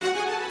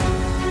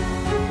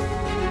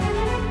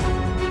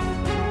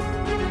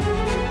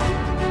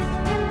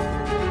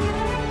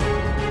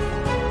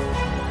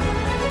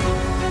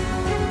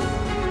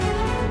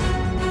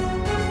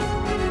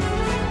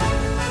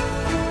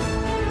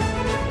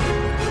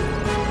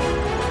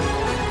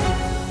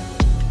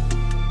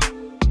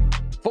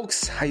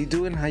Folks, how you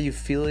doing? How you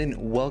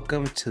feeling?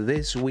 Welcome to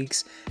this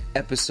week's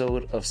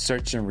episode of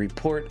Search and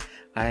Report.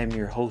 I am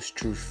your host,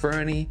 Drew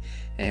Fernie,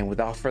 and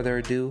without further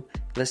ado,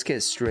 let's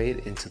get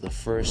straight into the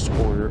first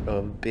order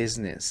of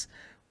business.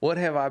 What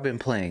have I been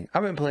playing?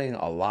 I've been playing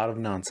a lot of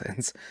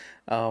nonsense.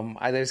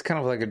 There's kind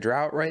of like a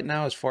drought right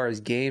now as far as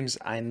games.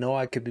 I know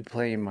I could be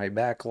playing my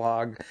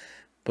backlog,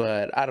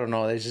 but I don't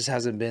know. There just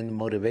hasn't been the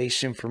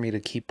motivation for me to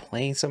keep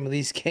playing some of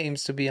these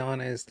games, to be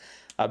honest.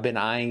 I've been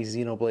eyeing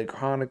Xenoblade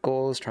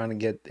Chronicles, trying to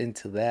get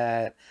into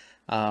that.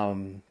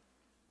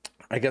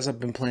 I guess I've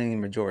been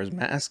playing Majora's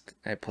Mask.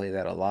 I play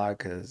that a lot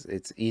because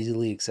it's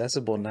easily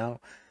accessible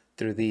now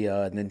through the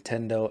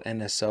Nintendo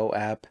NSO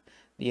app,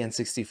 the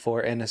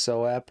N64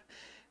 NSO app.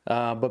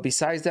 But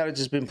besides that, I've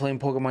just been playing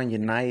Pokemon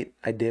Unite.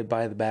 I did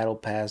buy the Battle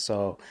Pass,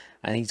 so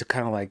I need to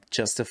kind of like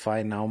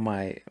justify now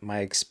my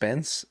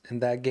expense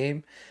in that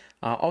game.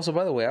 Also,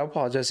 by the way, I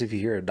apologize if you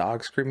hear a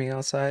dog screaming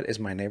outside. It's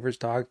my neighbor's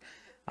dog.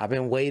 I've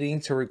been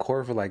waiting to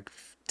record for like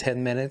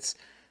 10 minutes,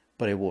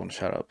 but it won't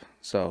shut up.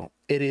 So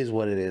it is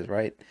what it is,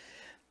 right?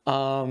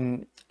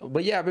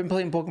 But yeah, I've been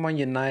playing Pokemon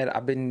Unite.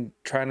 I've been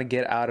trying to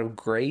get out of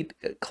Great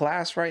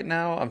class right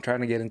now. I'm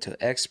trying to get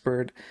into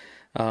Expert.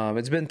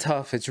 It's been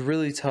tough. It's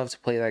really tough to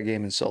play that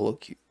game in solo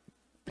queue,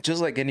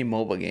 just like any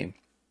MOBA game.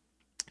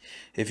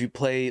 If you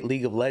play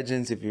League of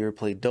Legends, if you ever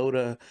play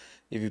Dota,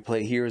 if you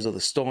play Heroes of the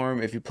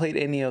Storm, if you played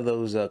any of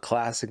those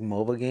classic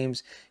MOBA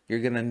games, you're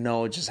gonna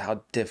know just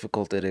how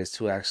difficult it is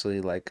to actually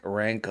like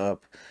rank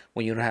up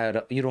when you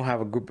don't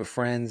have a group of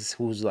friends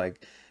who's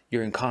like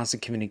you're in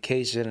constant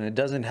communication. And it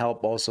doesn't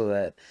help also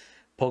that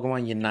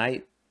Pokemon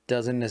Unite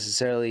doesn't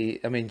necessarily,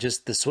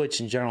 just the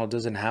Switch in general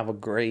doesn't have a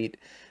great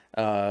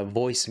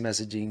voice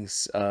messaging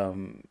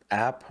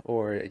app,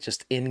 or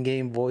just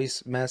in-game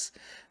voice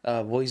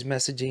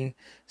messaging.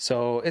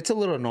 So it's a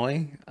little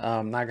annoying,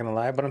 not gonna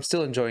lie, but I'm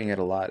still enjoying it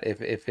a lot.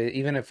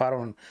 Even if I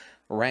don't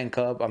rank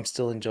up, I'm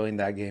still enjoying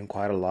that game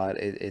quite a lot.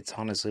 It's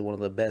honestly one of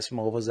the best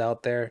MOBAs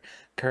out there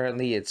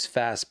currently. It's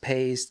fast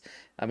paced.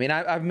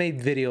 I've made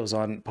videos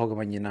on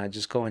Pokemon Unite.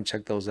 Just go and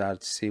check those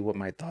out to see what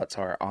my thoughts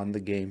are on the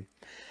game.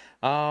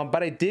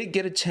 But I did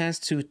get a chance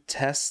to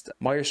test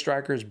Mario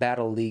Strikers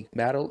Battle League.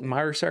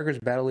 Mario Strikers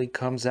Battle League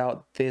comes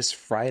out this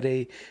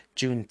Friday,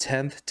 June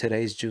 10th.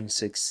 Today's June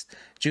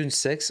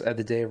 6th at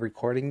the day of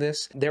recording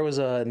this. There was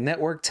a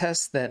network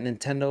test that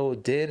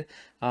Nintendo did.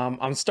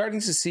 I'm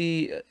starting to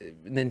see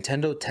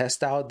Nintendo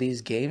test out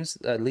these games,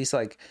 at least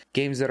like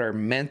games that are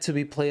meant to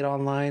be played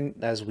online,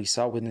 as we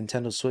saw with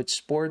Nintendo Switch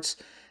Sports,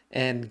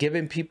 and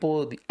giving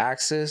people the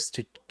access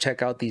to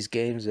check out these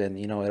games. And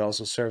it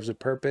also serves a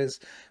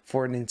purpose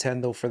for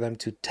Nintendo, for them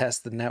to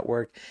test the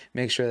network,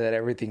 make sure that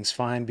everything's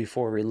fine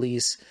before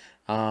release.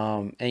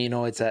 And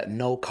it's at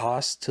no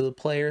cost to the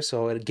player,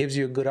 so it gives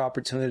you a good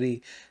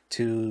opportunity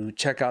to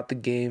check out the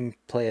game,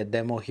 play a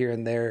demo here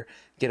and there,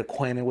 get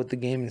acquainted with the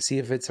game, and see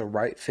if it's a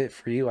right fit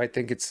for you. I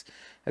think it's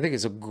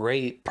a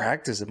great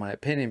practice, in my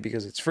opinion,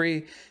 because it's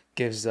free.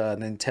 Gives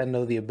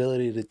Nintendo the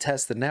ability to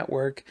test the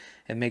network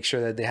and make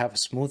sure that they have a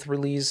smooth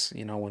release.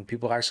 When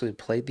people actually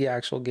play the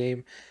actual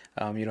game,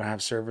 you don't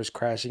have servers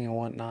crashing and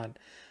whatnot.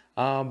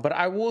 But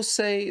I will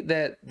say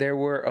that there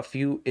were a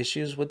few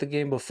issues with the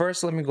game. But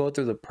first, let me go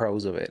through the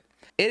pros of it.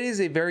 It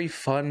is a very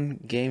fun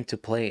game to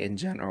play in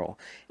general.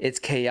 It's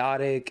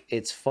chaotic.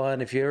 It's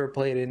fun. If you ever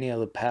played any of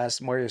the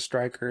past Mario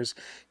Strikers,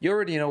 you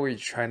already know where you're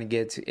trying to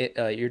get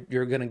to.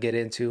 You're going to get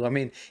into.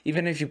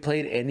 Even if you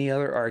played any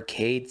other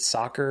arcade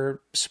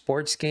soccer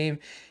sports game,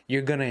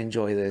 you're going to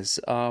enjoy this.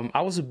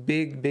 I was a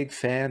big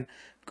fan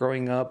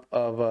growing up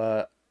of,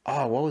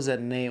 what was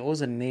that name? What was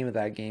the name of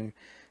that game?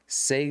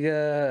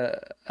 Sega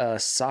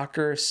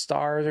Soccer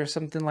Stars or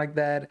something like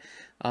that.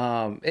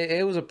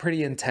 It was a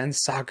pretty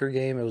intense soccer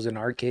game. It was an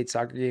arcade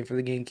soccer game for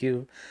the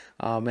GameCube,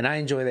 and I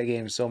enjoy that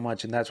game so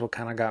much, and that's what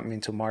kind of got me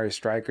into Mario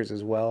Strikers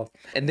as well.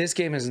 And this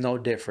game is no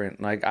different.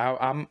 Like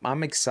I'm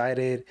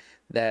excited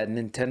that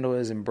Nintendo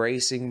is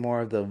embracing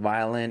more of the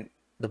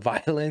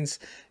violence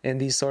in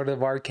these sort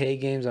of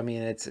arcade games. I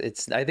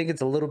think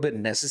it's a little bit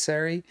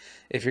necessary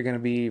if you're going to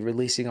be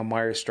releasing a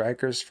Mario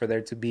Strikers for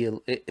it to be a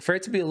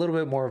little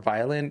bit more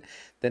violent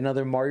than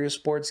other Mario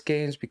sports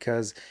games,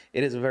 because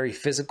it is a very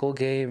physical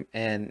game,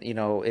 and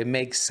it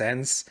makes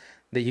sense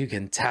that you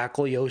can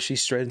tackle Yoshi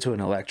straight into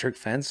an electric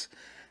fence.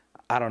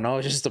 I don't know,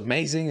 it's just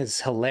amazing. It's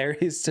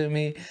hilarious to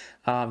me.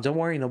 Don't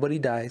worry, nobody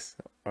dies.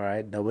 All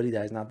right, nobody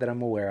dies, not that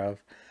I'm aware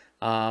of.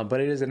 But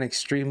it is an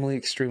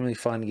extremely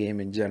fun game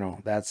in general.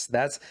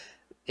 That's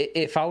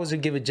if I was to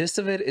give a gist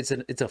of it,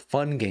 it's a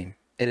fun game.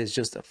 It is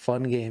just a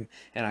fun game,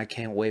 and I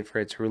can't wait for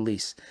it to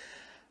release.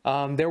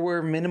 There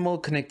were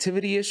minimal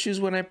connectivity issues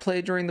when I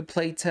played during the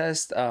play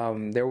test.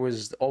 There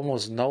was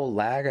almost no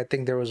lag. I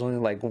think there was only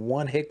like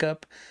one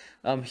hiccup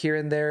here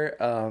and there.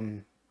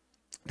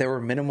 There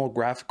were minimal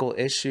graphical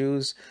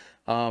issues.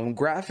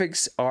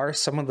 Graphics are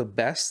some of the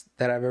best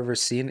that I've ever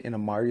seen in a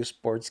Mario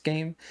sports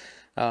game.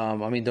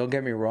 Don't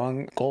get me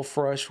wrong, Golf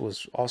Rush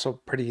was also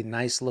pretty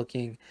nice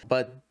looking,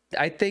 but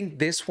I think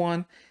this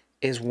one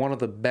is one of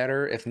the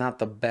better, if not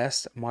the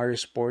best, Mario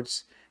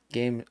sports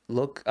game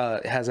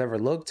has ever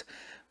looked.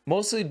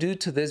 mostly due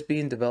to this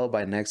being developed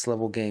by Next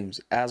Level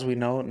Games. As we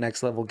know,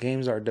 Next Level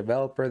Games are a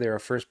developer. They're a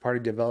first-party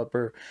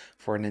developer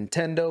for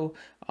Nintendo,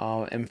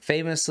 and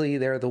famously,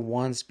 they're the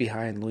ones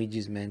behind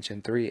Luigi's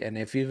Mansion 3. And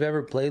if you've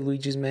ever played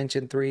Luigi's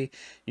Mansion 3,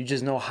 you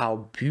just know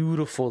how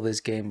beautiful this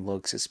game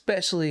looks,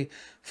 especially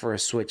for a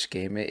Switch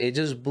game. It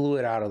just blew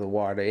it out of the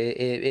water.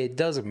 It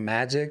does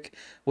magic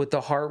with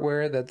the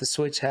hardware that the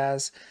Switch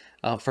has,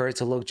 for it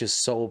to look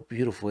just so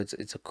beautiful.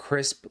 It's a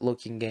crisp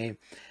looking game.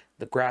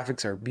 The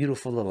graphics are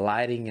beautiful. The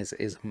lighting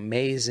is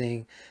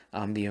amazing.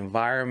 The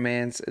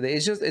environments,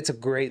 it's a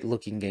great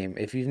looking game.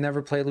 If you've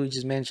never played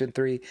Luigi's Mansion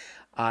 3,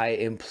 I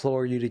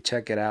implore you to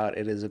check it out.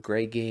 It is a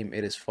great game.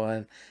 It is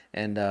fun,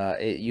 and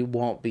you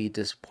won't be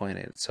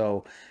disappointed.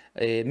 So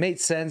it made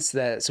sense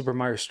that Super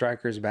Mario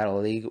Strikers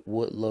Battle League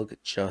would look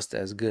just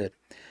as good.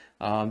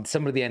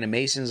 Some of the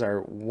animations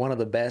are one of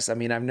the best. I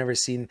mean, I've never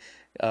seen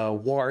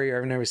Wario,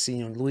 I've never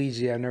seen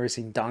Luigi, I've never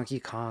seen Donkey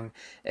Kong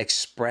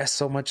express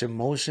so much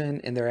emotion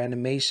in their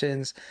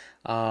animations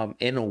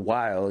in a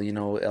while. You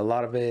know, a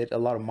lot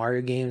of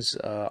Mario games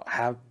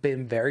have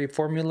been very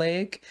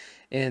formulaic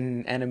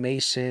in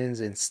animations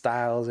and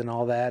styles and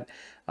all that.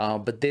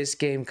 But this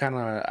game kind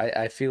of,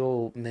 I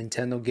feel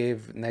Nintendo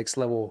gave Next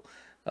Level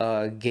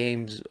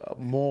games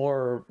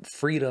more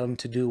freedom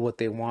to do what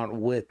they want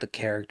with the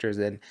characters,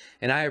 and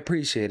I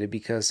appreciate it,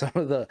 because some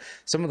of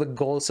the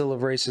goal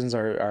celebrations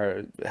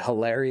are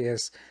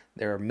hilarious.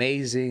 They're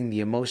amazing.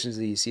 The emotions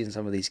that you see in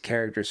some of these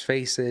characters'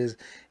 faces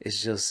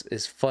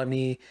is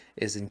funny,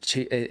 is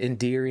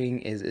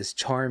endearing, is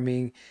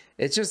charming.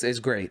 It's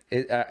great.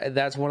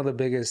 That's one of the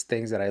biggest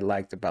things that I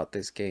liked about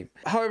this game.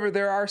 However,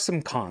 there are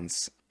some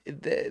cons.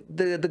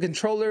 The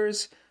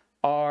controllers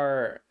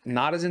are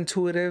not as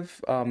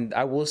intuitive.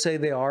 I will say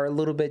they are a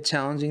little bit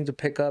challenging to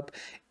pick up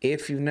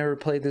if you've never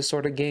played this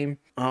sort of game.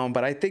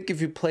 But I think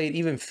if you played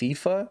even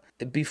FIFA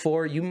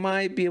before, you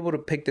might be able to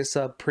pick this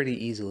up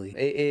pretty easily.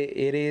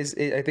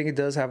 I think it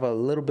does have a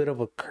little bit of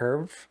a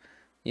curve,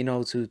 you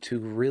know, to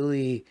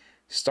really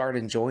start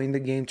enjoying the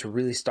game, to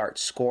really start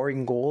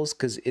scoring goals,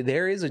 because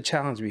there is a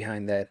challenge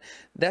behind that.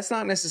 That's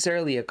not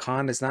necessarily a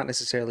con. It's not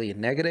necessarily a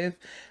negative.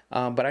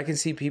 But I can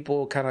see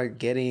people kind of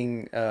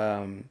getting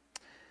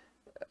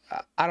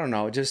I don't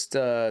know, just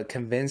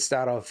convinced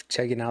out of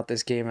checking out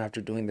this game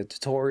after doing the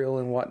tutorial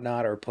and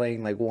whatnot, or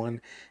playing like one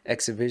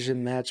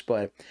exhibition match.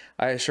 But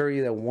I assure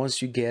you that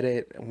once you get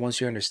it, once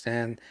you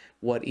understand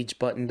what each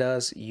button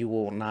does, you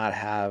will not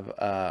have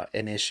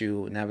an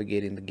issue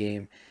navigating the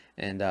game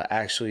and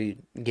actually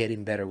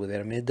getting better with it.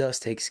 I mean, it does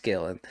take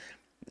skill, and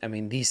I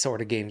mean, these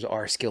sort of games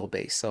are skill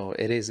based, so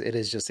it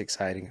is just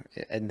exciting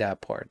in that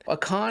part. A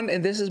con,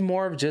 and this is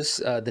more of just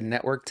the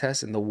network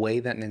test and the way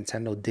that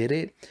Nintendo did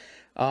it.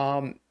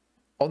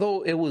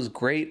 Although it was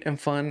great and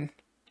fun,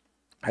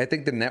 I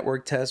think the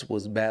network test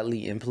was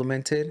badly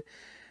implemented.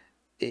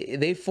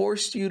 They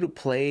forced you to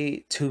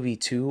play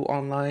 2v2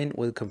 online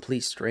with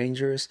complete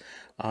strangers.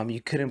 You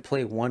couldn't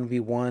play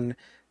 1v1,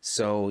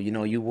 so you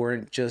know, you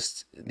weren't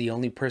just the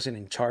only person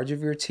in charge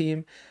of your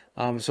team.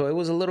 So it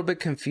was a little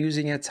bit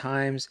confusing at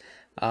times.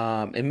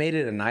 It made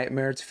it a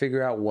nightmare to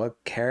figure out what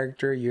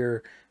character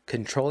you're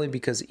controlling,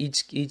 because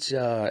each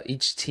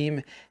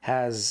team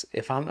has,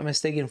 if I'm not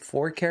mistaken,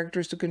 4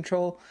 characters to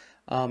control,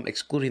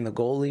 excluding the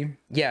goalie.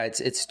 Yeah,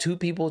 it's 2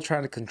 people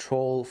trying to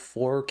control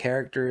 4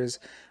 characters,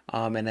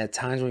 and at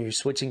times when you're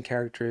switching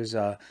characters,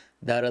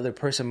 that other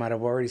person might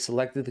have already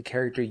selected the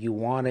character you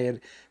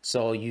wanted,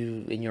 so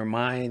you, in your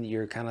mind,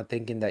 you're kind of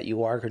thinking that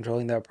you are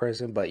controlling that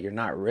person, but you're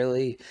not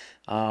really.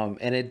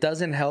 And it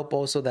doesn't help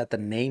also that the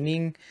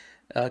naming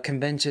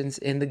conventions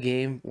in the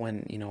game,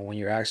 when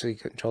you're actually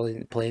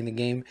playing the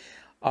game,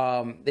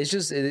 it's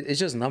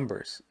just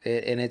numbers,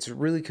 and it's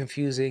really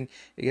confusing.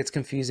 It gets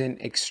confusing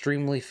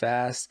extremely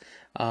fast.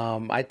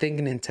 I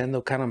think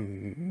Nintendo kind of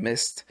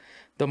missed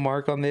the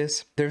mark on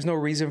this. There's no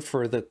reason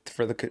for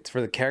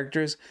the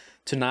characters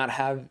to not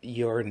have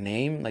your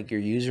name, like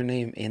your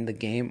username in the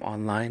game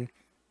online,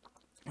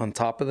 on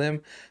top of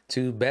them,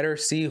 to better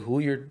see who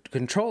you're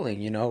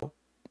controlling.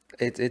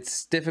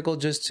 It's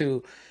difficult just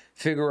to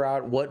figure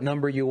out what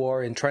number you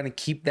are and trying to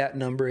keep that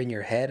number in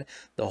your head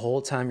the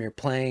whole time you're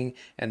playing.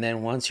 And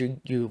then once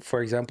you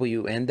for example,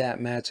 you end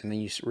that match and then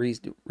you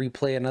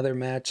replay another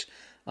match,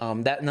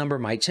 that number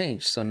might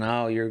change. So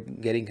now you're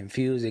getting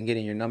confused and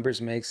getting your numbers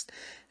mixed.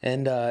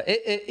 And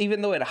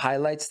even though it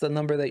highlights the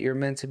number that you're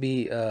meant to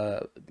be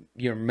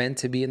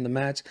in the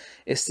match,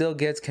 it still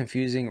gets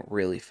confusing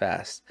really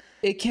fast.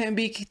 It can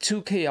be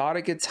too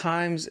chaotic at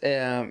times,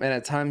 and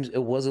at times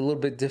it was a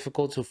little bit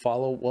difficult to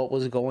follow what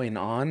was going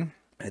on.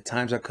 At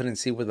times I couldn't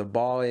see where the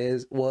ball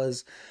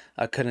was.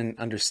 I couldn't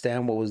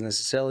understand what was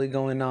necessarily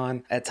going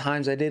on. At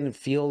times I didn't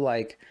feel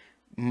like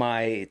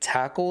my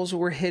tackles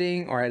were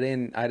hitting, or I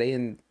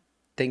didn't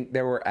think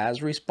they were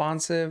as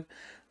responsive.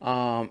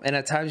 And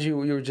at times you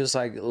were just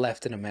like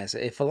left in a mess.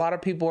 If a lot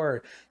of people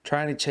are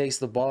trying to chase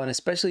the ball, and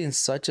especially in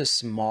such a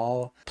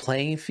small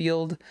playing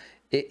field,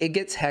 it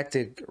gets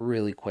hectic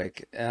really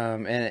quick.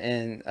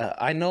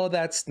 I know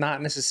that's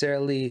not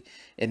necessarily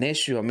an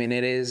issue. I mean,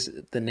 it is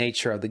the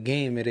nature of the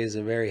game. It is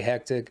a very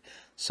hectic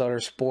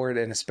soccer sport,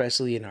 and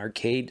especially an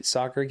arcade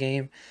soccer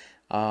game.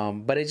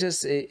 But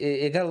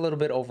it got a little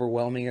bit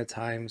overwhelming at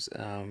times.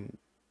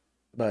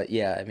 But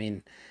yeah, I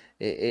mean,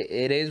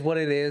 it is what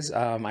it is.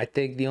 I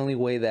think the only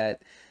way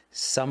that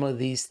some of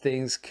these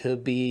things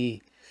could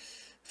be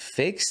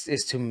fixed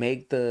is to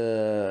make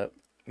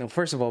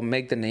first of all,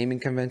 make the naming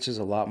conventions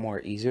a lot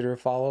more easier to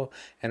follow,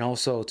 and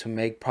also to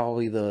make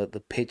probably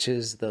the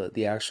pitches,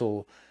 the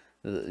actual,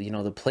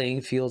 the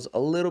playing fields a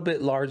little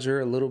bit larger,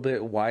 a little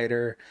bit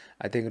wider.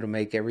 I think it'll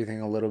make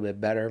everything a little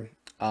bit better.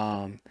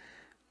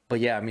 But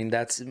yeah, I mean,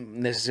 that's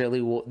necessarily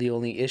the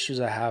only issues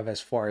I have as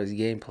far as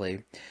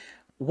gameplay.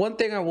 One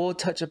thing I will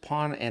touch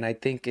upon, and I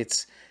think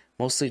it's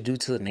mostly due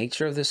to the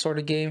nature of this sort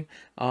of game,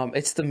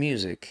 it's the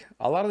music.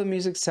 A lot of the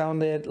music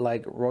sounded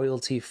like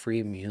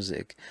royalty-free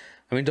music.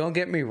 I mean, don't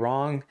get me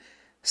wrong,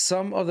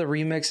 some of the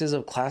remixes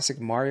of classic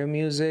Mario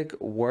music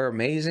were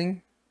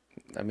amazing.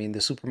 I mean,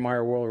 the Super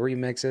Mario World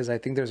remixes, I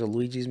think there's a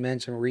Luigi's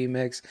Mansion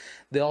remix.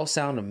 They all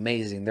sound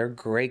amazing. They're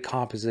great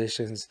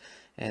compositions,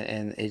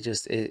 and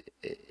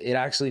it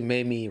actually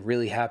made me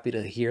really happy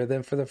to hear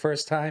them for the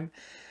first time.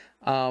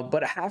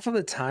 But half of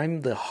the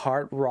time, the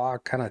hard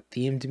rock kind of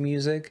themed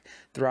music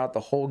throughout the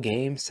whole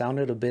game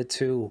sounded a bit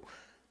too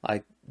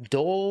like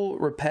dull,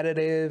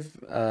 repetitive,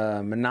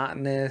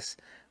 monotonous,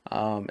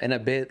 and a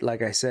bit,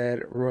 like I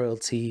said,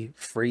 royalty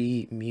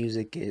free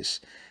music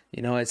ish.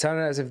 It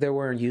sounded as if they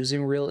weren't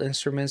using real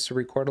instruments to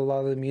record a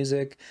lot of the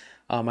music.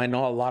 I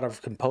know a lot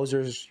of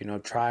composers,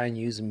 try and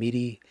use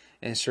MIDI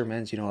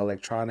instruments,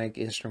 electronic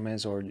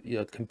instruments, or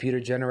computer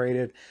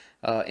generated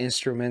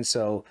instruments.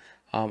 So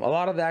a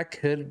lot of that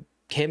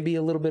can be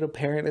a little bit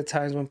apparent at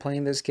times when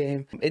playing this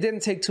game. It didn't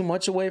take too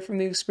much away from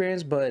the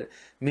experience, but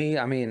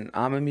I mean,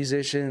 I'm a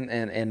musician,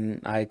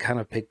 and I kind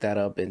of picked that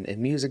up. And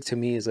music to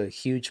me is a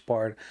huge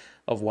part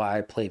of why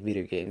I play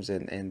video games.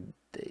 And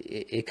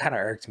it kind of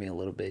irked me a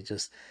little bit,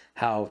 just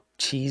how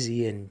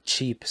cheesy and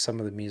cheap some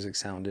of the music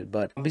sounded.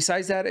 But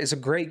besides that, it's a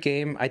great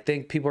game. I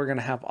think people are going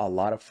to have a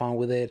lot of fun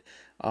with it.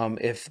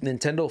 If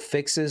Nintendo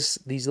fixes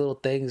these little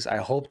things, I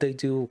hope they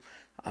do.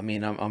 I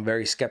mean, I'm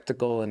very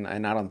skeptical,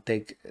 and I don't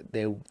think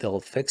they'll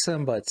fix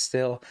them, but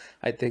still,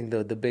 I think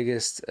the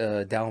biggest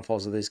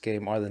downfalls of this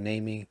game are the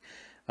naming,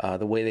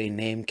 the way they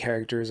name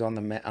characters on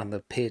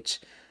the pitch,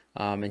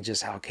 and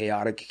just how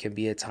chaotic it can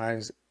be at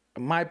times.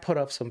 It might put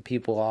up some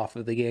people off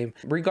of the game,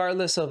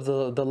 regardless of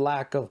the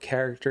lack of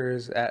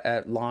characters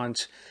at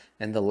launch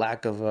and the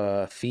lack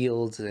of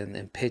fields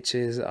and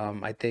pitches.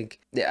 I think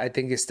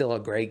it's still a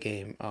great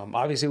game.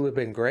 Obviously, it would have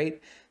been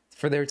great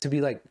for there to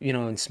be, like,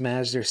 in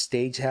Smash, there's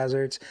stage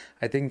hazards.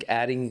 I think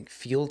adding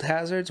field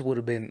hazards would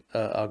have been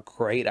a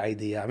great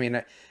idea. I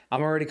mean,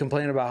 I'm already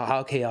complaining about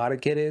how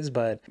chaotic it is,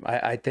 but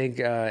I think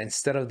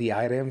instead of the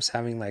items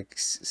having like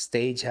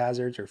stage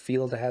hazards or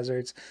field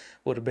hazards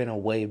would have been a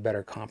way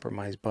better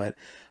compromise. But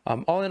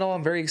all in all,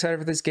 I'm very excited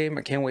for this game.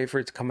 I can't wait for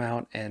it to come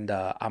out, and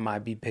I might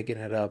be picking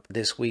it up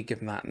this week,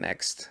 if not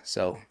next.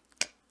 So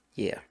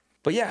yeah.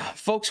 But yeah,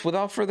 folks,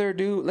 without further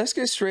ado, let's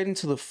get straight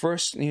into the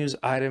first news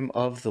item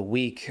of the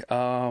week.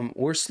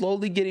 We're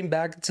slowly getting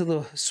back into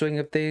the swing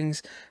of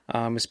things,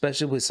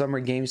 especially with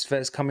Summer Games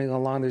Fest coming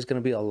along. There's going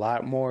to be a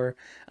lot more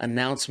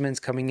announcements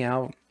coming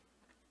out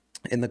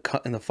in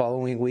the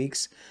following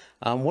weeks.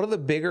 One of the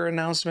bigger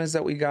announcements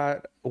that we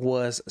got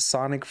was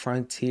Sonic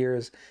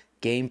Frontiers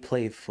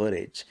gameplay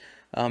footage.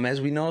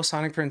 As we know,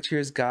 Sonic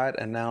Frontiers got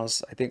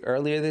announced, I think,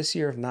 earlier this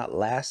year, if not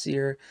last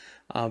year.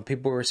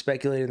 People were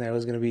speculating that it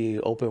was going to be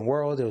open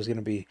world. It was going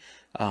to be,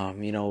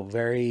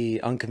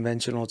 very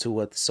unconventional to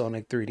what the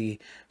Sonic 3D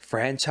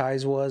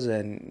franchise was,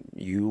 and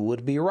you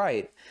would be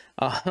right.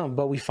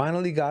 But we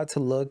finally got to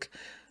look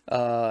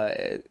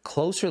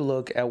closer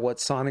look at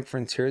what Sonic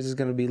Frontiers is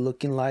going to be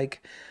looking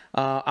like.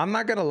 I'm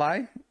not going to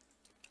lie.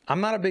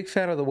 I'm not a big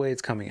fan of the way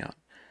it's coming out.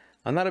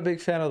 I'm not a big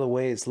fan of the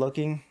way it's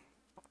looking.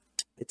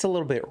 It's a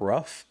little bit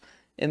rough,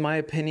 in my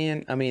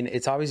opinion. I mean,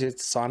 it's a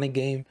Sonic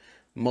game.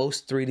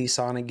 Most 3D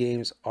Sonic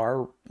games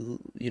are,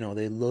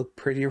 they look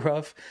pretty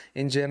rough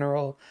in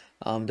general.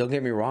 Don't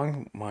get me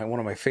wrong. One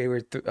of my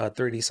favorite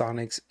 3D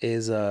Sonics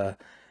is, hold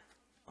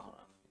on,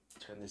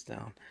 turn this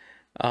down.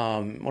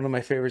 One of my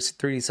favorite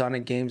 3D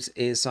Sonic games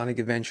is Sonic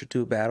Adventure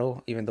 2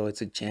 Battle. Even though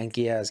it's a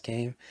janky ass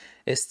game,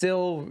 it's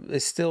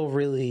still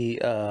really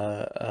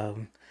a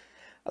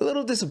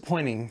little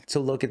disappointing to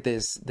look at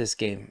this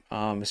game,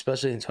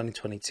 especially in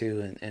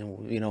 2022,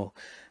 and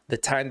the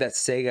time that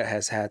Sega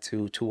has had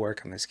to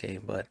work on this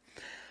game. But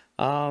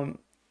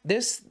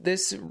this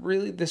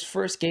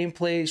first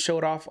gameplay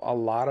showed off a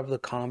lot of the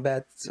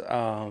combat,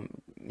 the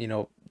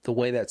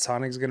way that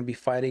Sonic's going to be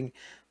fighting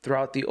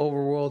throughout the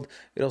overworld.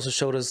 It also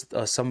showed us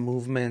some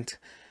movement.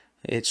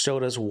 It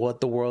showed us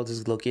what the world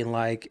is looking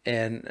like,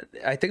 and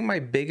I think my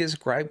biggest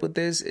gripe with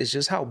this is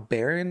just how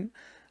barren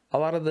a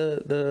lot of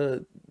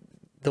the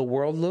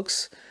world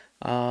looks.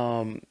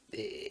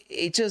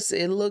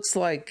 It looks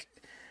like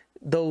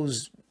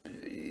those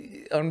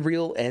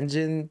Unreal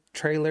Engine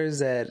trailers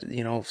that,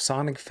 you know,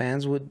 Sonic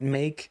fans would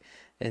make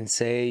and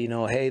say, you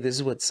know, hey, this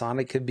is what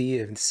Sonic could be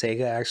if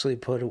Sega actually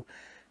put,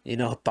 you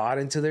know, thought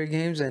into their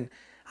games. And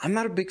I'm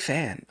not a big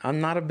fan. I'm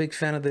not a big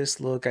fan of this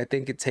look. I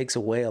think it takes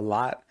away a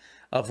lot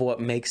of what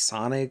makes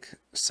Sonic,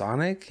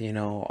 you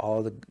know,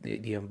 all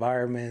the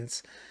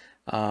environments,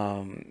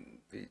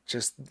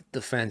 just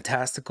the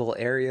fantastical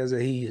areas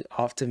that he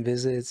often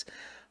visits.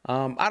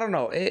 I don't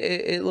know.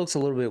 It looks a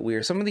little bit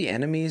weird. Some of the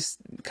enemies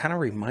kind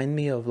of remind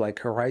me of like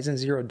Horizon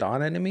Zero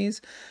Dawn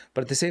enemies,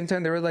 but at the same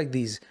time, there were like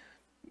these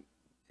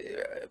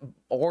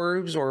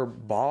orbs or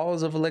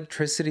balls of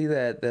electricity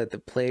that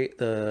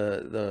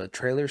the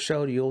trailer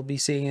showed. You'll be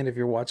seeing it if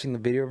you're watching the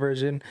video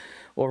version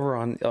over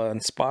on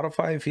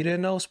Spotify. If you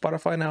didn't know,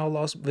 Spotify now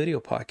allows video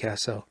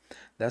podcasts, so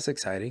that's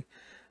exciting.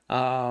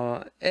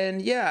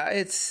 And yeah,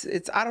 it's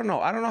I don't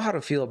know how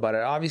to feel about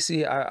it.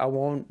 Obviously, I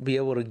won't be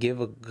able to give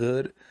a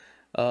good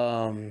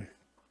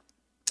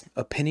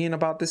opinion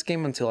about this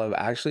game until I've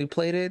actually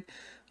played it.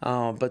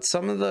 But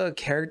some of the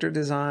character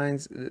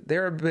designs,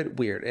 they're a bit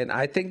weird, and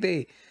I think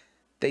they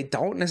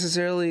don't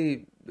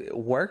necessarily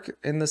work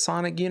in the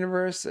Sonic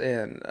universe.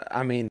 And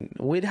I mean,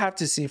 we'd have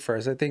to see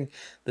first. I think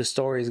the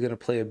story is going to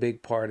play a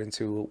big part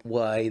into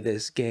why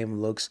this game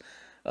looks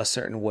a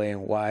certain way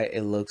and why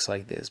it looks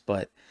like this.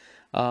 But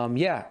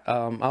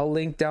I'll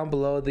link down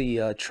below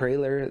the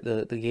trailer,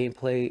 the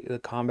gameplay, the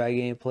combat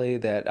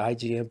gameplay that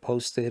IGN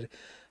posted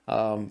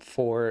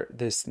for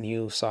this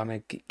new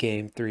Sonic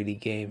game, 3D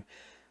game.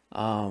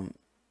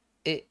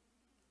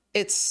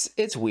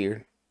 It's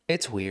weird.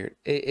 It's weird.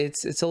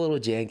 It's a little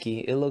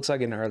janky. It looks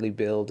like an early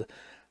build.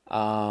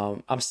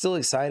 I'm still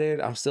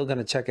excited. I'm still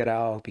gonna check it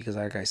out because,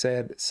 like I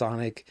said,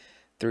 Sonic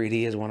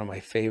 3D is one of my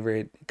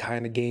favorite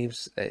kind of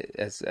games.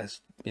 As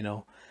you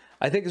know,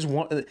 I think it's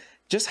one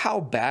just how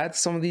bad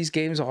some of these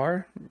games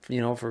are.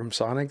 You know, from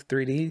Sonic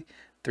 3D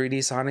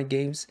Sonic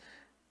games.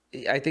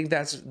 I think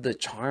that's the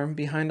charm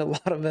behind a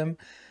lot of them.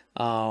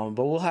 But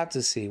we'll have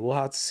to see. We'll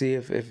have to see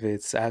if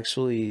it's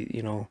actually,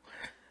 you know,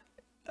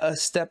 a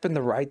step in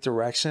the right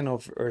direction, or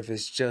if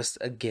it's just,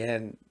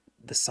 again,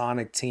 the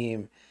Sonic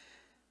team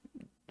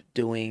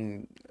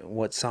doing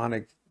what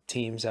Sonic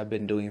teams have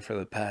been doing for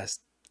the past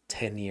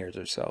 10 years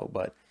or so.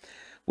 But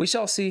we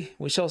shall see.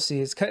 We shall see.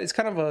 It's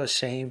kind of a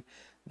shame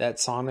that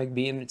Sonic,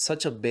 being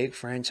such a big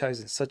franchise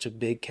and such a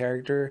big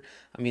character,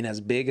 I mean,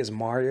 as big as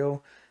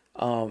Mario,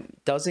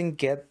 doesn't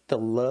get the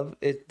love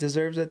it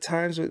deserves at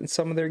times in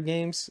some of their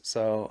games.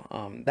 So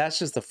that's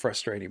just the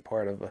frustrating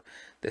part of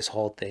this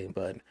whole thing.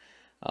 But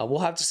we'll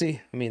have to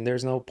see. I mean,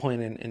 there's no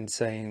point in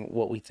saying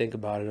what we think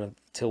about it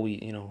until we,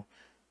 you know,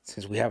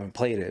 since we haven't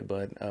played it.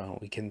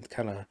 But we can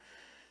kind of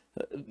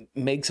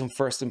make some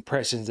first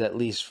impressions, at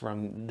least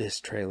from this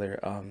trailer.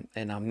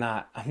 And I'm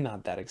not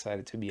that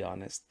excited, to be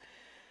honest.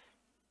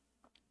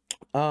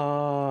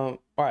 All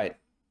right,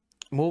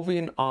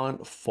 moving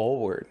on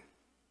forward.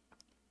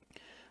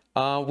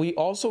 We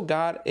also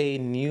got a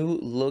new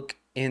look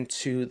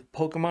into the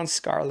Pokemon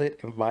Scarlet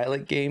and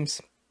Violet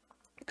games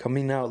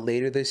coming out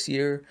later this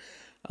year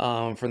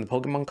from the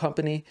Pokemon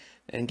Company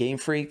and Game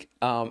Freak.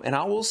 And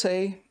I will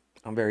say,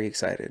 I'm very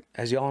excited.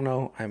 As you all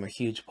know, I'm a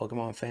huge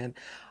Pokemon fan.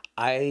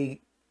 I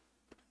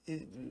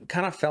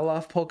kind of fell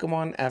off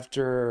Pokemon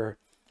after,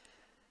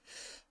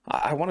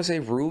 I want to say,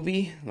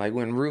 Ruby. Like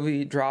when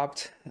Ruby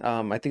dropped,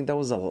 I think that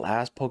was the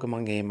last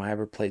Pokemon game I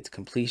ever played to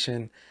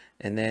completion.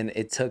 And then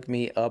it took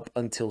me up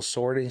until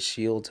Sword and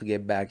Shield to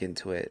get back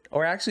into it.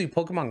 Or actually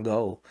Pokemon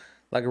Go.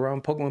 Like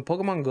around when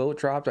Pokemon Go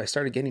dropped, I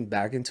started getting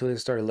back into it.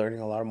 Started learning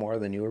a lot more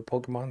of the newer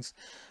Pokemons.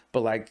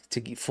 But like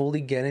to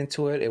fully get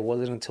into it, it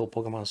wasn't until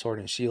Pokemon Sword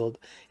and Shield.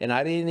 And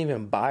I didn't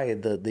even buy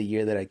it the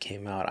year that I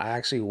came out. I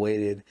actually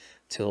waited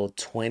till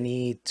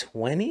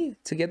 2020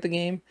 to get the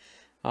game.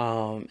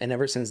 And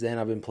ever since then,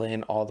 I've been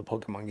playing all the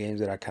Pokemon games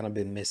that I kind of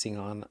been missing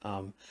on.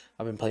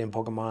 I've been playing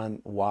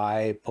Pokemon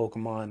Y,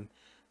 Pokemon.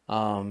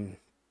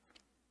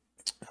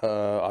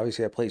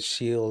 Obviously I played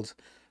Shield.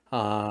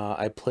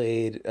 I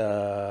played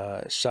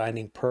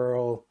Shining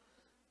Pearl.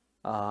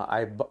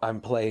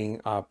 I'm playing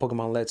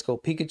Pokemon Let's Go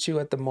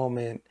Pikachu at the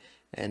moment.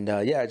 And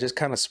it just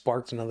kind of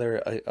sparked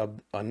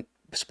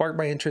sparked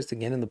my interest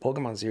again in the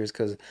Pokemon series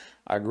because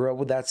I grew up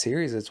with that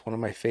series. It's one of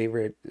my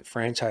favorite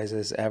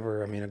franchises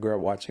ever. I mean, I grew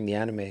up watching the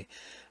anime.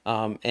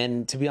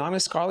 And to be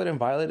honest, Scarlet and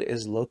Violet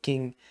is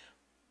looking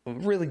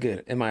really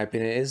good, in my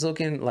opinion. It's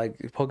looking like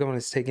Pokemon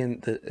is taking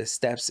the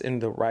steps in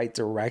the right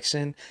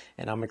direction,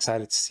 and I'm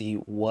excited to see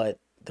what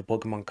the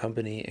Pokemon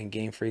Company and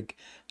Game Freak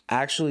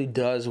actually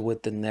does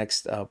with the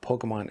next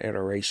Pokemon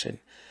iteration.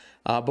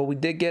 But we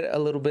did get a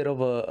little bit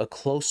of a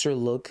closer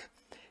look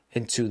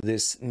into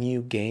this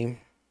new game,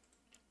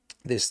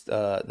 this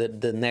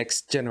the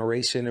next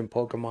generation in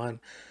Pokemon,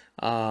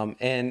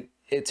 and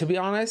to be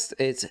honest,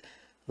 it's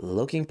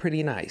looking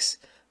pretty nice.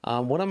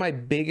 One of my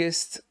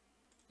biggest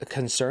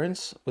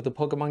concerns with the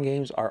Pokemon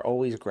games are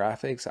always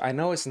graphics. I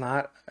know it's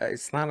not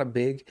a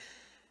big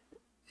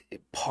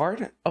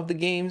part of the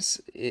games.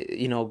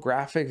 You know,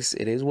 graphics,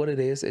 it is what it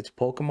is. It's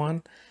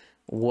Pokemon.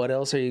 what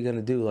else are you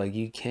gonna do? Like,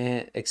 you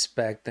can't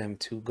expect them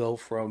to go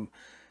from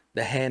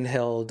the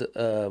handheld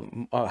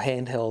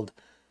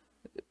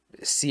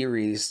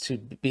series to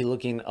be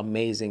looking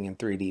amazing in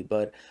 3D.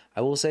 But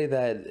I will say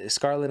that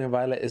Scarlet and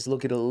Violet is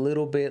looking a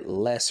little bit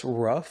less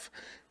rough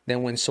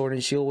than when Sword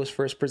and Shield was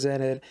first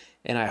presented,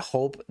 and I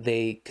hope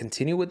they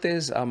continue with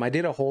this. I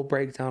did a whole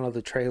breakdown of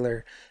the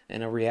trailer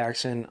and a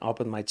reaction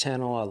up on my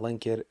channel. I'll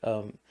link it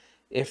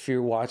if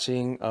you're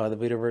watching the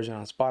video version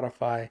on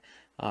Spotify.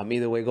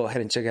 Either way, go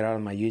ahead and check it out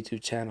on my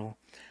YouTube channel.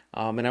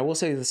 And I will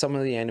say that some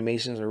of the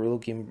animations are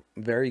looking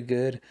very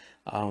good.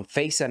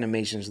 Face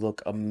animations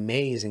look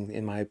amazing,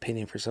 in my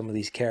opinion, for some of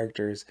these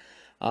characters.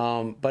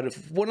 But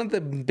one of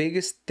the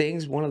biggest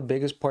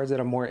parts that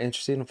I'm more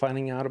interested in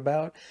finding out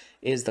about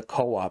is the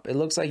co-op. It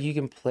looks like you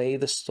can play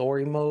the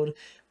story mode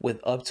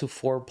with up to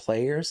 4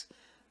 players.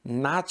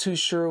 Not too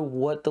sure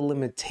what the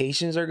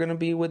limitations are going to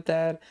be with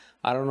that.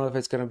 I don't know if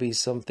it's going to be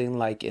something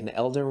like in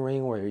Elden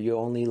Ring where you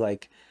only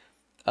like,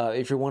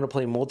 if you want to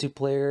play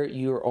multiplayer,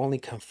 you're only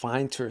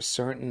confined to a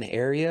certain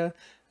area.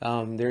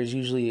 There's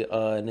usually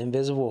an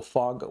invisible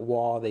fog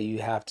wall that you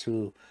have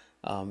to,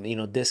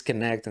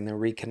 disconnect and then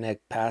reconnect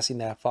passing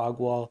that fog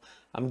wall.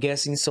 I'm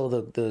guessing so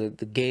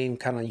the game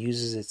kind of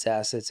uses its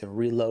assets and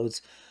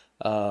reloads,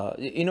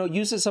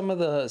 uses some of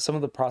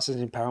the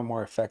processing power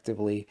more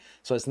effectively.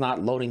 So it's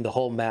not loading the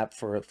whole map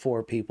for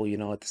 4 people,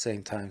 at the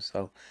same time.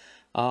 So,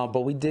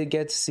 but we did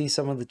get to see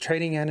some of the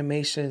trading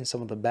animations,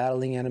 some of the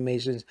battling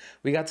animations.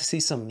 We got to see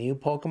some new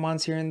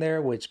Pokemons here and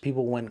there, which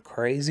people went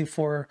crazy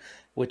for,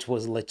 which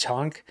was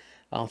Lechonk.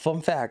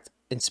 Fun fact,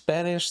 in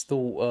Spanish, the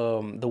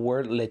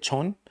word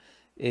lechon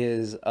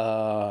is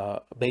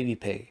baby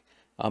pig.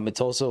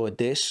 It's also a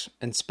dish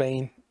in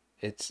Spain.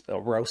 It's a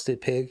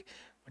roasted pig,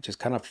 which is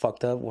kind of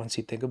fucked up once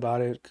you think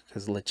about it,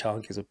 because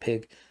Lechonk is a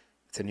pig.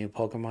 It's a new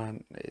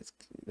Pokemon.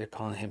 They're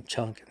calling him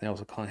Chunk, and they're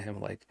also calling him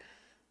like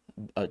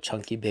a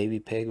chunky baby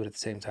pig, but at the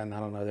same time, I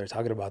don't know, they're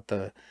talking about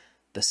the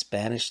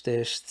Spanish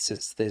dish,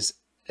 since this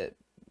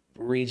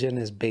region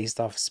is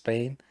based off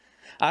Spain.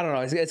 I don't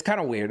know, it's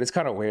kind of weird.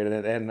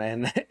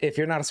 And if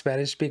you're not a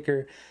Spanish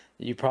speaker,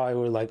 you probably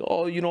were like,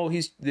 oh,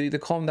 they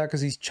call him that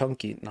because he's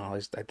chunky. No, I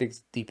think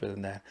it's deeper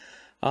than that.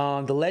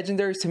 The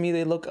legendaries, to me,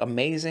 they look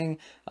amazing.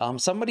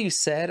 Somebody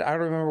said, I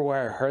don't remember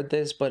where I heard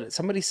this, but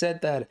somebody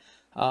said that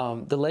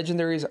the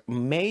legendaries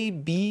may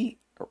be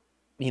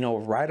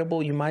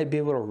rideable. You might be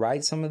able to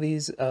ride some of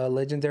these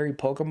legendary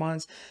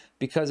Pokemons,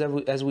 because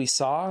as we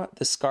saw,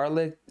 the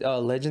Scarlet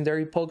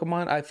legendary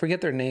Pokemon, I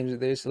forget their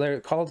names, they're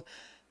called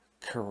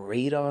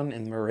Caradon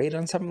and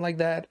Miraidon, something like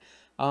that.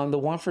 The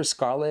one for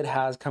Scarlet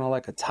has kind of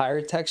like a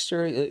tire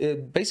texture.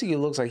 It basically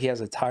looks like he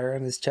has a tire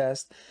on his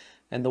chest,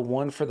 and the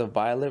one for the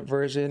Violet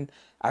version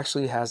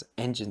actually has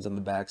engines on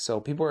the back. So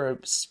people are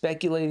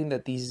speculating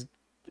that these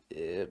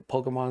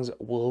Pokemons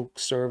will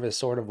serve as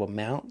sort of a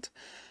mount.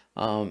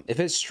 If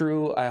it's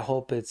true, I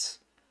hope it's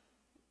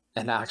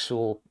an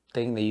actual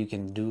thing that you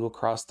can do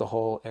across the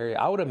whole area.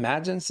 I would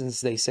imagine,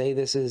 since they say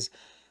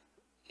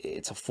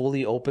it's a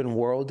fully open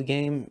world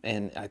game,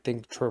 and I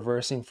think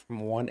traversing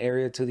from one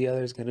area to the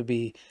other is going to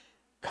be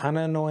kind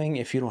of annoying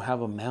if you don't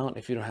have a mount,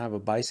 if you don't have a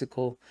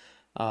bicycle.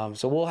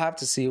 So we'll have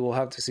to see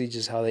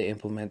just how they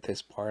implement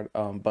this part.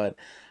 But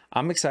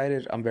I'm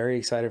excited. I'm very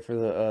excited for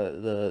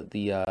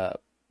the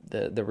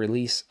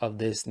release of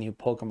this new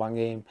Pokemon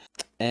game.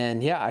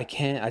 And yeah,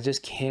 I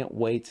just can't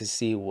wait to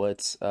see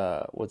what's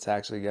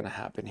actually gonna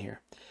happen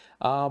here.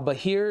 But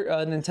here,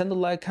 Nintendo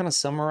Live kind of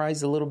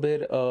summarized a little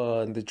bit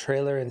the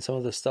trailer and some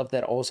of the stuff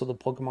that also the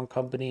Pokemon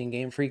Company and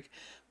Game Freak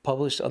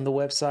published on the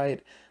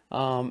website.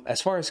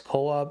 As far as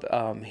co-op,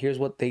 here's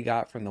what they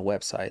got from the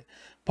website.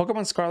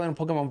 Pokemon Scarlet and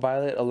Pokemon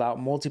Violet allow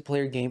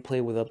multiplayer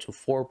gameplay with up to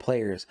 4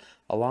 players,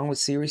 along with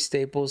series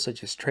staples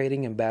such as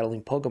trading and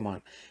battling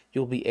Pokemon.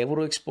 You'll be able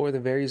to explore the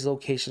various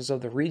locations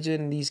of the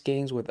region in these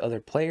games with other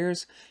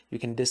players. You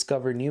can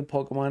discover new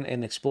Pokemon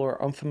and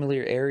explore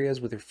unfamiliar areas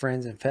with your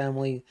friends and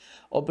family,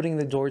 opening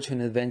the door to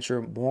an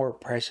adventure more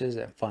precious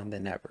and fun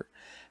than ever.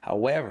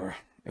 However,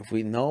 if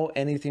we know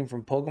anything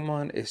from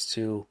Pokemon, is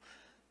to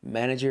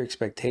manage your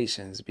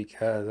expectations,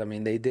 because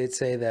they did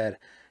say that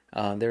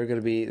there's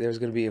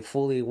gonna be a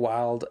fully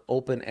wild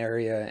open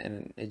area,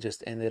 and it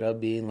just ended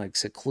up being like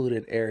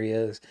secluded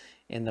areas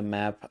in the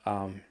map.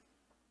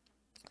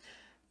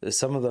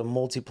 Some of the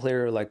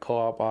multiplayer like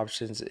co-op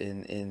options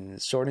in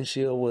Sword and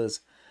Shield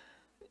was,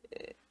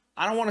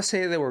 I don't want to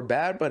say they were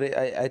bad, but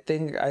I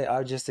think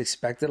I just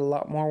expected a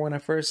lot more when I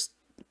first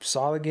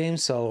saw the game.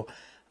 So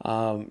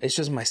it's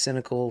just my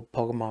cynical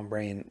Pokemon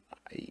brain.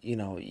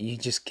 You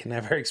just can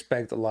never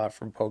expect a lot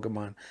from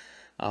Pokemon.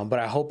 But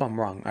I hope I'm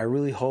wrong. I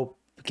really hope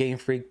Game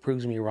Freak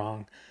proves me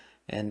wrong.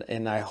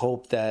 And I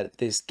hope that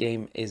this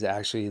game is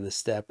actually the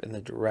step in the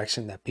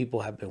direction that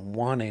people have been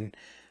wanting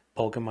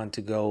Pokemon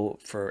to go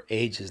for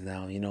ages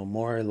now.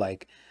 More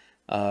like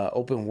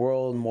open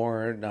world,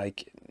 more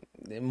like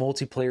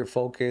multiplayer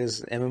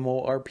focus,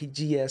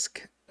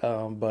 MMORPG-esque.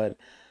 But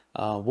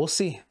we'll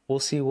see. We'll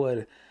see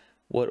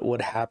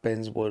what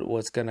happens,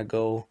 what's gonna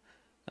go.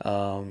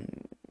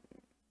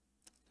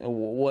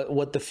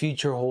 what the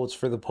future holds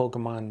for the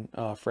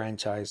Pokemon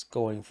franchise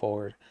going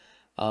forward.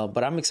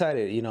 But I'm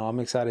excited. I'm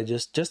excited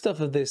just off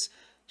of this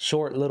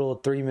short little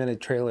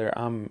 3-minute trailer.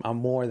 I'm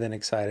more than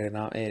excited,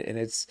 and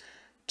it's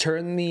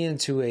turned me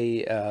into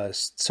a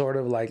sort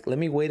of like, let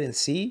me wait and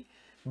see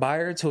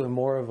buyer to a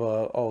more of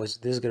a, this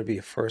is going to be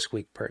a first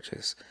week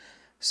purchase.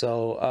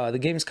 So the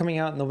game's coming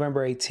out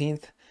November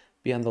 18th.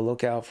 Be on the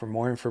lookout for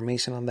more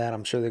information on that.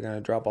 I'm sure they're going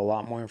to drop a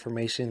lot more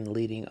information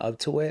leading up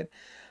to it.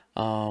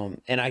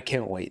 And I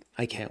can't wait.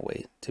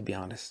 To be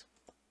honest.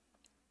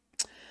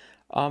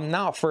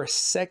 Now for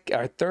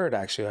our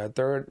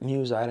third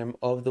news item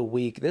of the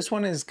week. This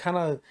one is kind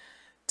of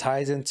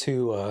ties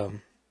into,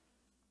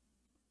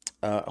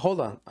 hold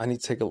on. I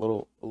need to take a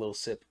little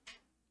sip.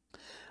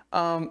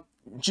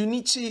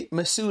 Junichi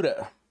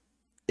Masuda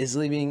is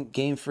leaving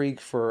Game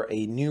Freak for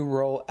a new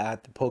role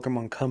at the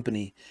Pokemon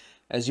Company.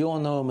 As you all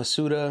know,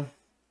 Masuda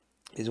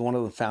is one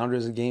of the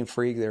founders of Game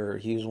Freak.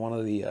 He was one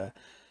of the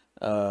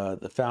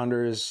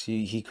founders.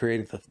 He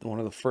created one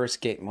of the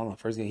first games.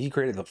 He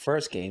created the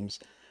first games,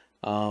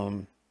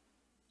 and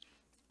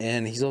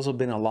he's also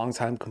been a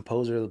longtime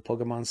composer of the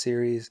Pokemon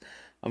series.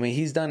 I mean,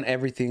 he's done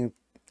anything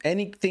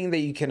that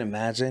you can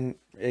imagine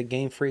at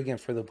Game Freak and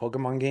for the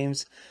Pokemon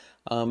games.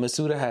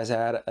 Masuda has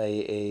had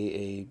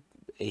a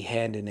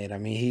hand in it. I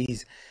mean,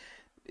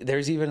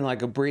 there's even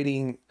like a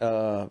breeding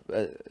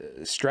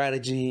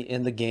strategy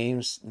in the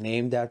games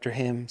named after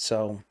him.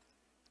 So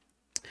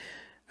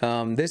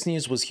this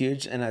news was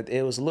huge, and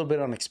it was a little bit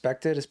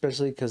unexpected,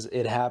 especially because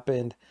it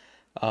happened,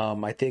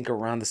 I think,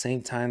 around the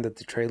same time that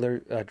the trailer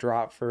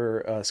dropped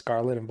for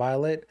Scarlet and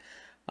Violet.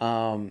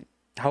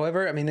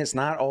 However, I mean, it's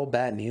not all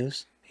bad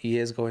news. He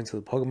is going to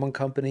the Pokemon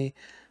Company.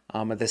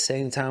 At the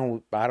same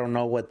time, I don't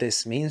know what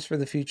this means for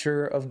the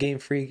future of Game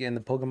Freak and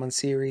the Pokemon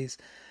series.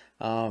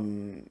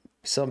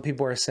 Some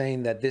people are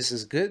saying that this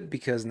is good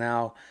because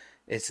now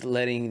it's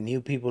letting new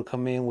people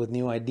come in with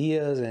new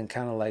ideas and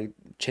kind of like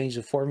change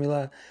the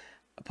formula.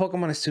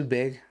 Pokemon is too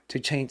big to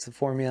change the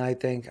formula. I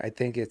think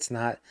it's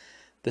not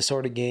the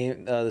sort of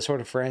game, the sort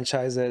of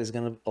franchise that is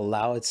going to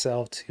allow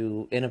itself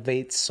to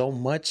innovate so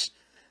much,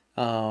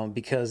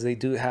 because they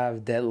do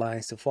have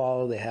deadlines to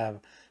follow. They have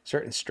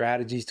certain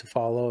strategies to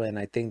follow, and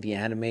I think the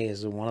anime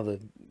is one of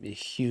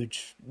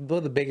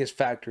the biggest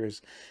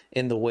factors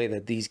in the way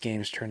that these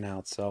games turn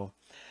out. So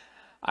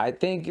I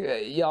think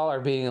y'all are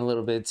being a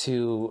little bit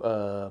too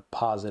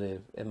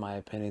positive, in my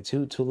opinion.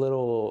 Too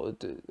little.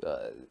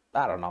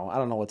 I don't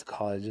know what to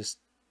call it. Just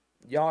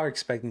y'all are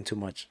expecting too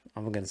much.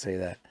 I'm gonna say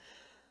that.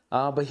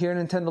 But here,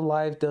 Nintendo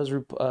Live does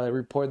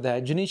report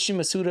that Junichi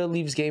Masuda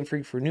leaves Game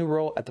Freak for a new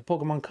role at the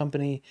Pokemon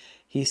Company.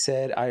 He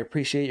said, "I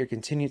appreciate your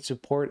continued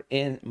support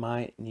in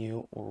my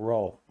new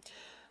role."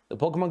 The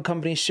Pokemon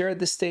Company shared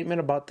this statement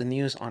about the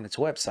news on its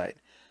website.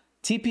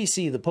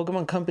 TPC, the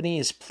Pokemon Company,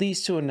 is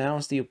pleased to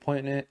announce the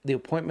appointment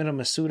of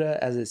Masuda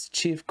as its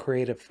Chief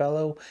Creative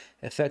Fellow,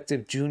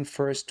 effective June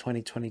 1st,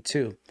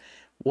 2022.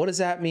 What does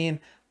that mean?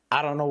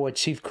 I don't know what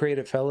Chief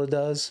Creative Fellow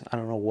does. I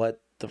don't know what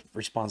the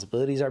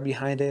responsibilities are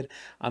behind it.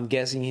 I'm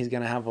guessing he's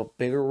going to have a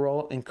bigger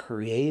role in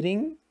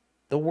creating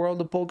the world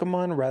of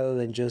Pokemon rather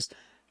than just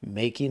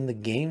making the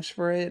games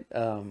for it.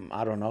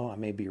 I don't know. I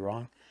may be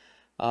wrong.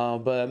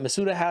 But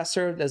Masuda has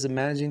served as a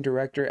managing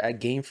director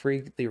at Game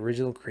Freak, the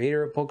original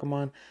creator of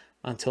Pokemon,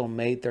 until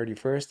May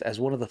 31st. As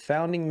one of the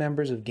founding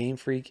members of Game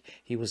Freak,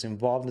 he was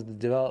involved in the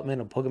development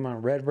of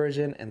Pokemon Red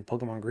version and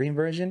Pokemon Green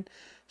version,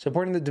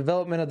 supporting the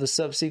development of the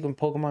subsequent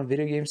Pokemon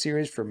video game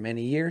series for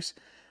many years.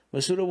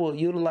 Masuda will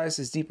utilize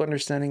his deep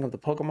understanding of the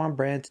Pokemon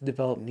brand to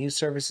develop new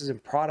services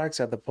and products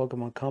at the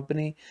Pokemon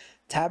Company,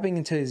 tapping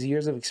into his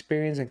years of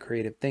experience and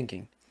creative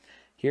thinking.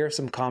 Here are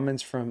some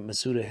comments from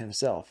Masuda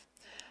himself.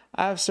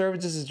 I have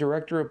served as the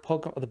director of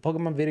the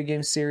Pokemon video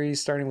game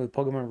series, starting with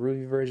Pokemon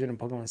Ruby version and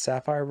Pokemon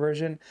Sapphire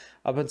version,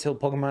 up until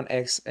Pokemon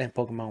X and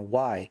Pokemon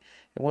Y,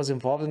 and was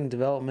involved in the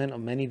development of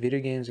many video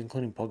games,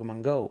 including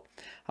Pokemon Go.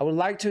 I would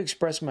like to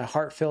express my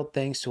heartfelt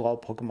thanks to all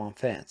Pokemon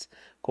fans.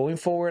 Going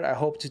forward, I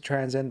hope to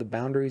transcend the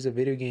boundaries of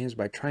video games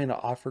by trying to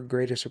offer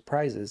greater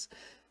surprises,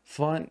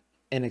 fun,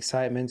 and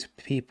excitement to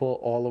people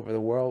all over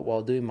the world,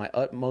 while doing my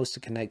utmost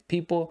to connect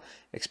people,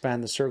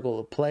 expand the circle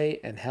of play,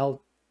 and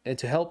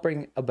to help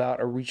bring about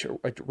a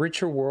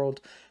richer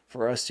world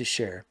for us to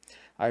share.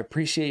 I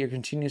appreciate your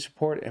continued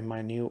support in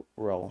my new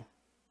role.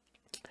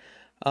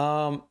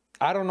 I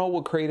don't know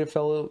what creative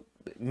fellow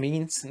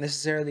means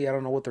necessarily. I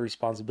don't know what the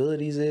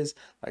responsibilities is.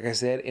 Like I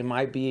said, it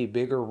might be a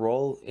bigger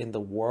role in the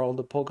world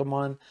of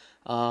Pokemon.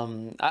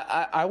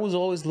 I was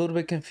always a little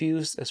bit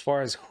confused as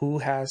far as who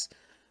has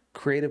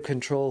creative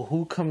control,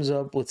 who comes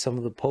up with some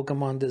of the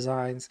Pokemon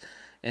designs,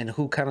 and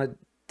who kind of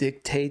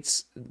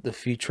dictates the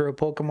future of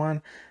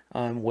Pokemon,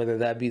 whether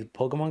that be the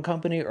Pokemon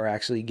Company or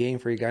actually Game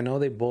Freak. I know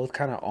they both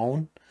kind of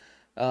own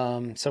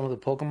some of the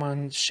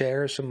Pokemon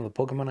shares, some of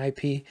the Pokemon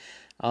IP,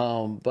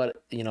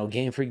 but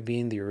Game Freak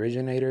being the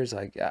originators,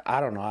 like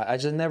I don't know, I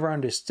just never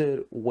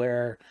understood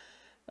where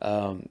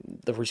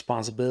the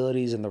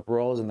responsibilities and the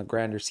roles in the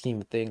grander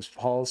scheme of things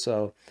fall.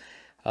 So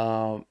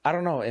I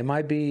don't know. It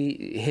might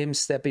be him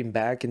stepping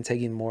back and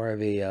taking more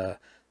of a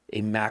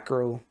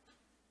macro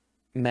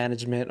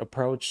management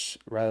approach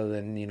rather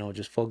than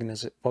just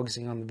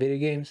focusing on the video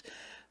games.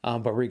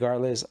 But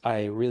regardless,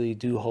 I really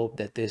do hope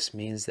that this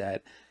means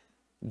that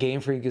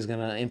Game Freak is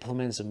gonna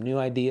implement some new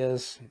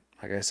ideas.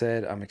 Like I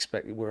said,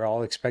 we're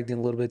all expecting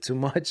a little bit too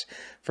much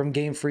from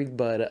Game Freak,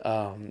 but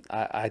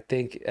I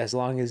think as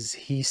long as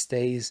he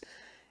stays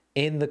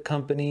in the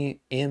company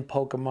in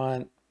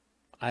Pokemon,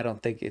 I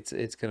don't think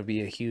it's gonna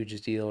be a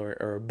huge deal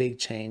or a big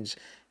change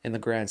in the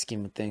grand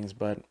scheme of things.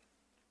 But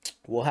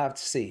we'll have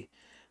to see.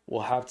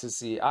 We'll have to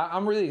see.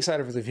 I'm really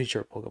excited for the future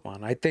of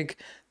Pokemon. I think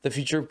the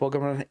future of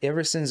Pokemon,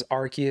 ever since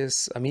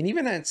Arceus, I mean,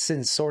 even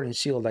since Sword and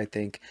Shield, I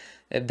think,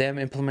 them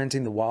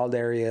implementing the wild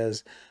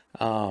areas,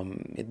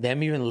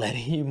 them even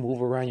letting you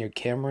move around your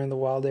camera in the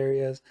wild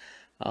areas,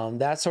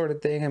 that sort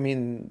of thing. I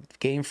mean,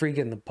 Game Freak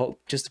and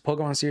just the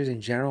Pokemon series in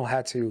general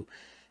had to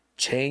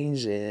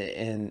change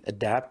and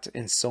adapt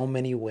in so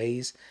many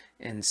ways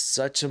in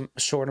such a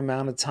short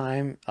amount of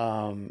time,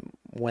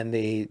 when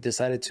they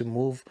decided to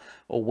move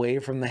away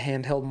from the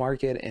handheld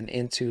market and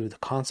into the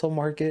console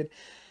market.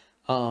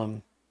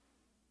 So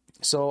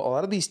a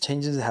lot of these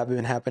changes have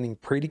been happening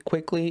pretty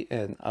quickly,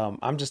 and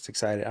I'm just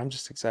excited. I'm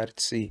just excited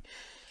to see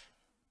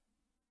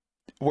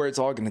where it's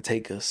all going to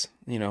take us.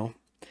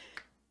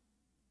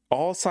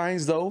 All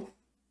signs though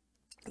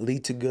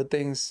lead to good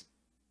things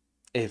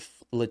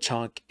if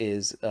Lechonk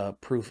is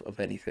proof of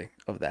anything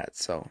of that.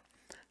 So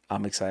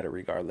I'm excited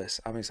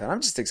regardless. I'm excited.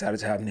 I'm just excited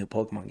to have new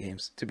Pokemon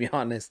games, to be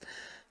honest.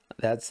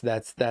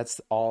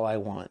 That's all I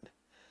want.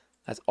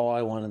 That's all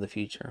I want in the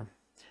future.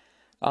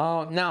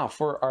 Now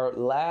for our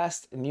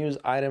last news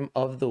item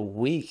of the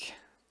week,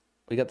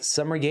 we got the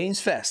Summer Games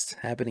Fest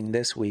happening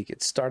this week.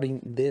 It's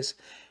starting this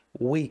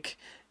week.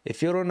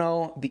 If you don't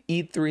know, the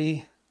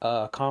E3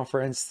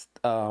 conference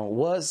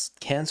was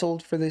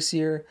canceled for this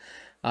year.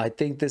 I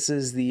think this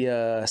is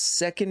the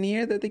second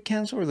year that they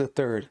canceled, or the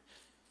third.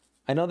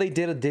 I know they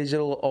did a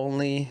digital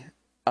only.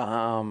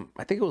 I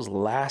think it was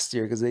last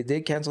year, because they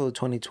did cancel the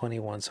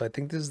 2021. So I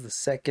think this is the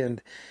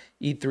second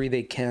E3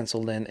 they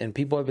canceled, and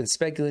people have been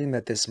speculating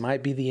that this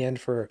might be the end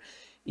for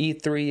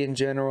E3 in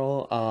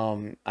general.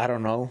 I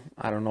don't know.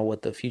 I don't know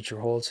what the future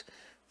holds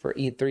for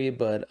E3,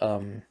 but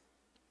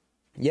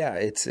yeah,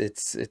 it's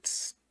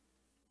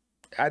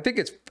I think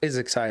it's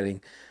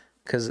exciting,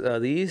 because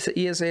the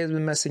ESA has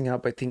been messing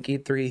up. I think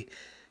E3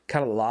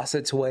 kind of lost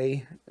its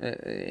way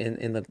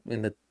in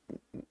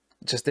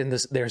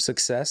their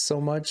success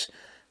so much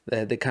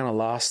that they kind of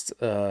lost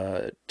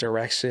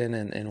direction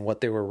and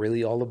what they were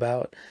really all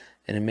about,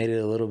 and it made it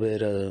a little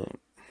bit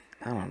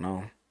I don't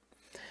know.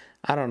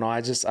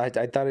 I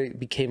thought it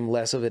became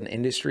less of an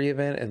industry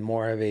event and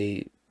more of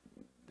a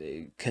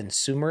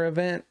consumer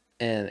event,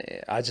 and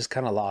I just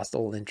kind of lost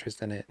all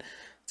interest in it,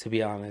 to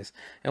be honest.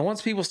 And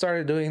once people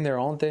started doing their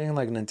own thing,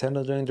 like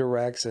Nintendo doing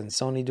directs and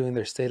Sony doing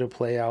their state of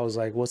play, I was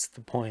like, what's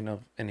the point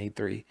of an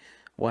E3?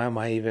 Why am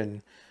I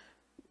even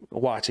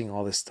watching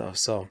all this stuff?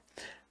 So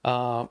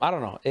I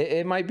don't know.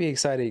 It might be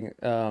exciting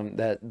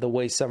that the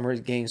way Summer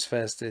Games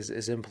Fest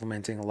is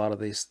implementing a lot of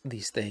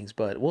these things,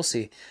 but we'll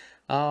see.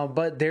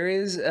 But there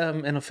is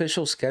an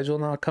official schedule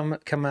now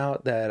come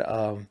out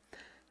that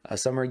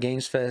Summer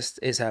Games Fest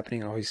is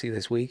happening obviously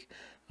this week.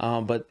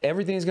 But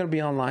everything is going to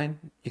be online.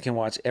 You can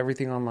watch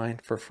everything online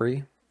for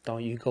free.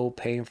 Don't you go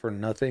paying for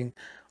nothing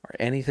or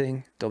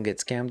anything. Don't get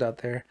scammed out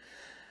there.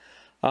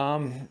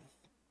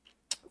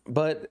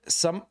 But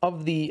some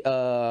of the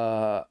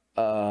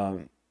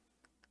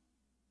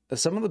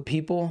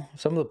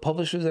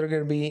publishers that are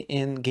going to be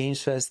in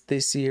Games Fest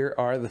this year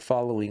are the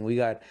following. We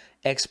got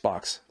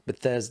Xbox,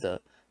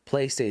 Bethesda,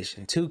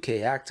 PlayStation, 2K,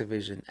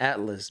 Activision,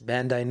 Atlas,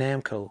 Bandai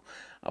Namco,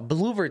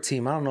 Bloober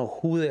Team. I don't know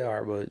who they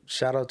are, but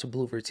shout out to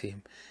Bloober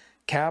Team.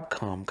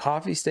 Capcom,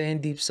 Coffee Stain,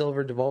 Deep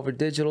Silver, Devolver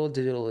Digital,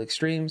 Digital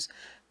Extremes,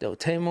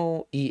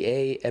 Dotemu,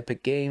 EA,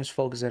 Epic Games,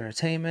 Focus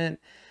Entertainment,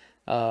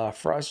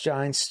 Frost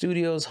Giant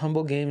Studios,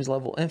 Humble Games,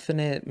 Level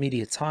Infinite,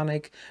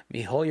 Mediatonic,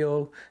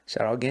 MiHoYo,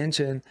 shout out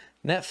Genshin,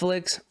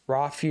 Netflix,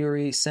 Raw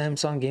Fury,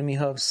 Samsung Gaming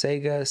Hub,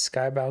 Sega,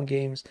 Skybound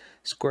Games,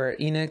 Square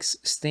Enix,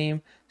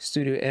 Steam,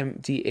 Studio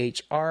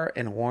MDHR,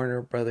 and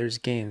Warner Brothers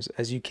Games.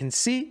 As you can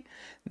see,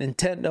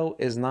 Nintendo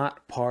is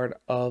not part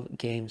of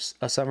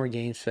Summer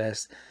Games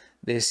Fest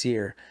this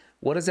year.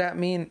 What does that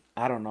mean?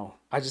 I don't know.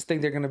 I just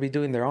think they're going to be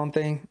doing their own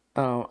thing.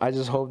 I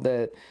just hope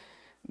that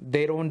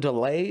they don't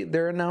delay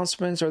their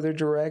announcements or their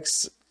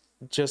directs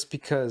just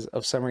because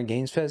of Summer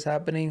Games Fest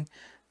happening.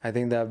 I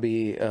think that'd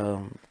be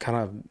kind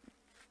of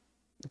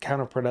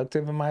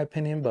counterproductive in my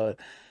opinion, but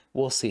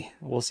we'll see.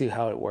 We'll see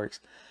how it works.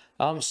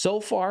 So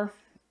far,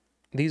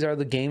 these are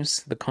the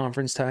games, the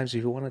conference times.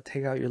 If you want to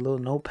take out your little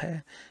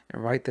notepad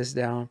and write this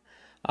down,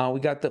 we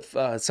got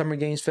the Summer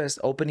Games Fest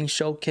opening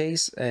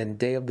showcase and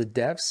Day of the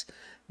Devs,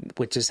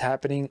 which is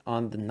happening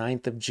on the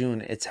 9th of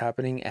June. It's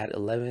happening at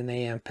 11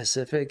 a.m.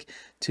 Pacific,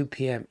 2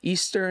 p.m.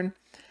 Eastern.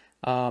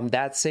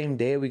 That same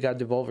day, we got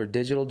Devolver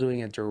Digital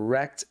doing a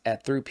direct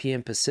at 3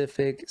 p.m.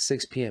 Pacific,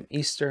 6 p.m.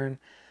 Eastern.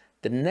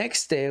 The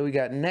next day, we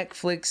got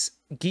Netflix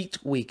Geek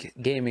Week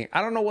Gaming.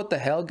 I don't know what the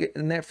hell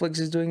Netflix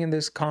is doing in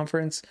this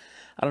conference.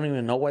 I don't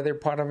even know why they're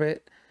part of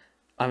it.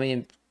 I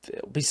mean,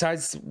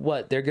 besides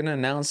what they're gonna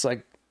announce,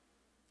 like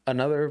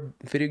another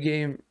video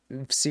game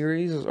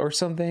series or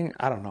something.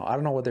 I don't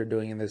know what they're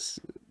doing in this,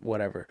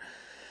 whatever.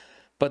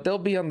 But they'll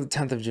be on the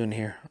 10th of June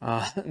here.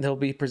 They'll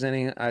be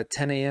presenting at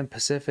 10 a.m.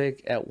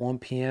 Pacific at 1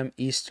 p.m.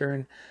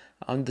 Eastern.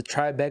 On the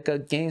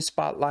Tribeca Game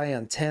Spotlight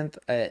on 10th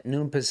at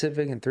noon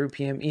Pacific and 3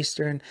 p.m.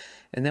 Eastern.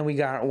 And then we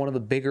got one of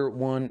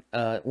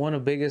the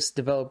biggest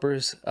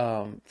developers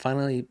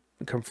finally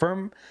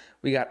confirmed.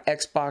 We got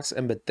Xbox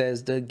and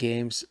Bethesda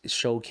Games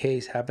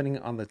Showcase happening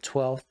on the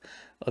 12th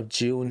of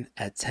June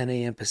at 10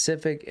 a.m.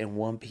 Pacific and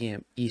 1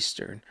 p.m.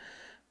 Eastern.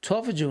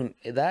 12th of June,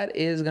 that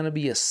is going to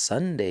be a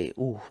Sunday.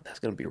 Ooh, that's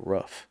going to be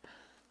rough.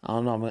 I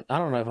don't know if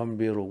I'm going to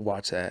be able to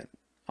watch that.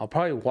 I'll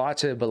probably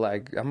watch it, but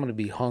like I'm going to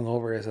be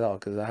hungover as hell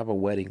because I have a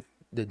wedding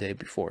the day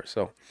before.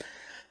 So,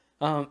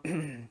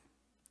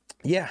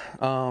 yeah,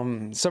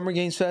 Summer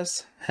Games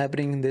Fest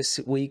happening this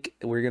week.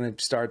 We're going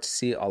to start to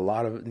see a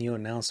lot of new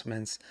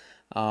announcements.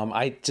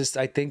 I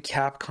think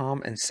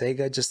Capcom and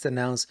Sega just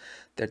announced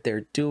that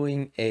they're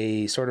doing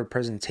a sort of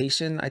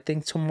presentation, I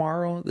think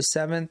tomorrow, the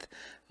 7th.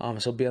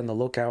 So be on the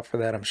lookout for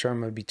that. I'm sure I'm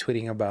going to be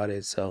tweeting about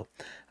it. So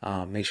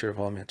make sure to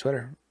follow me on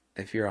Twitter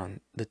if you're on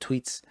the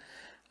tweets.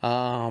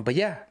 But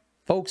yeah,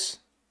 folks,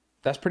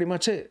 that's pretty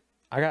much it.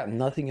 I got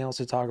nothing else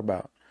to talk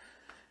about.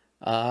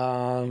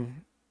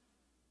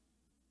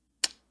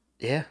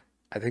 Yeah,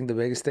 I think the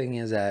biggest thing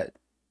is that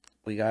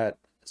we got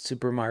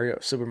Mario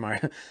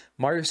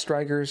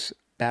Strikers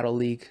Battle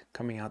League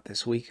coming out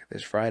this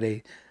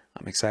Friday.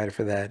 I'm excited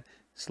for that.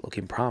 It's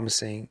looking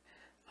promising.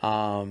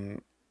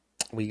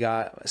 We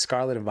got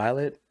Scarlet and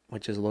Violet,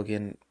 which is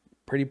looking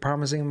pretty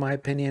promising in my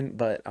opinion,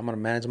 but I'm going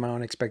to manage my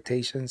own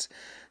expectations.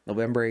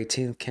 November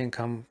 18th can't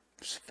come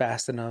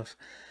fast enough.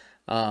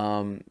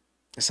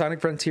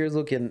 Sonic Frontiers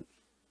looking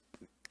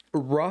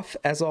rough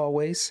as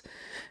always.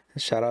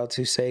 Shout out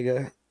to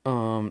Sega.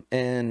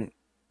 And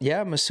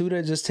yeah,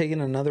 Masuda just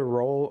taking another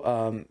role.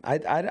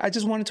 I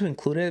just wanted to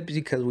include it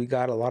because we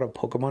got a lot of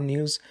Pokemon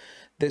news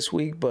this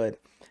week, but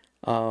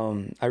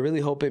I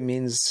really hope it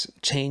means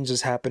change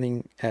is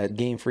happening at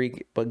Game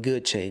Freak, but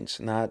good change,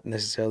 not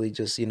necessarily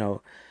just,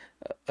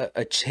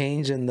 a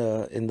change in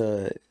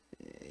the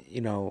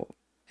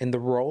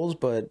roles,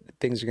 but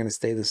things are going to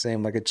stay the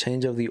same, like a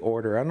change of the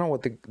order. I don't know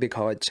what they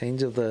call it,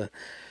 change of the,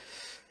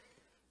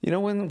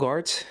 when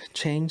guards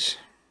change,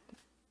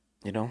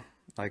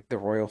 like the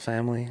royal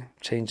family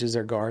changes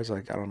their guards,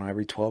 like, I don't know,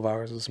 every 12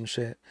 hours or some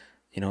shit.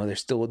 They're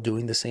still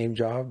doing the same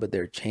job, but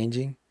they're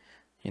changing,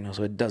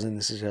 so it doesn't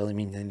necessarily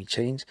mean any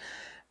change.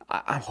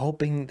 I'm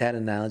hoping that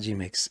analogy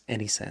makes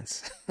any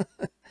sense.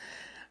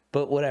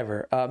 But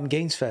whatever.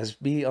 Games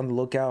Fest, be on the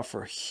lookout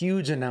for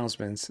huge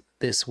announcements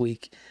this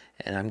week,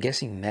 and I'm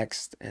guessing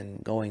next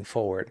and going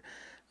forward.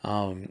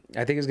 I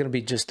think it's going to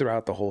be just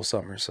throughout the whole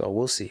summer, so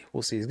we'll see.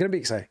 It's going to be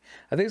exciting.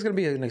 I think it's going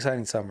to be an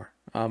exciting summer.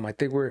 I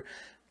think we're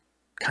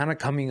kind of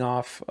coming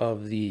off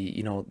of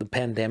the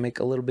pandemic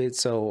a little bit,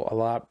 so a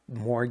lot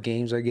more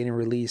games are getting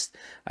released.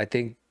 I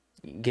think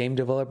game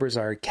developers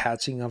are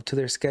catching up to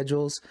their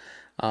schedules,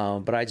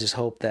 but I just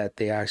hope that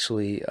they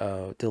actually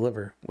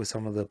deliver with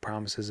some of the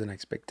promises and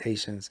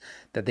expectations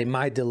that they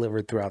might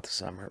deliver throughout the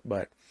summer.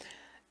 But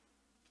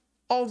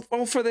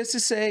all for this to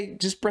say,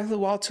 just Breath of the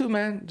Wild 2,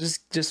 man.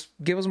 Just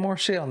give us more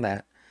shit on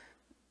that.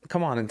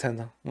 Come on,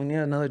 Nintendo. We need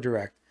another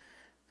Direct.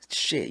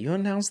 Shit, you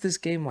announced this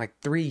game like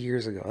 3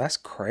 years ago. That's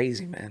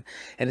crazy, man.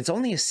 And it's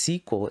only a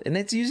sequel, and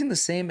it's using the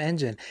same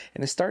engine,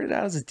 and it started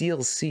out as a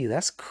DLC.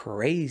 That's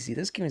crazy.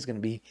 This game is going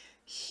to be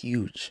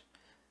huge.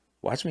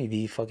 Watch me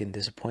be fucking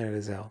disappointed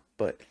as hell.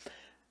 But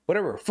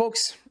whatever,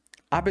 folks.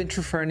 I've been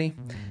True Fernie.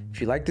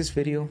 If you like this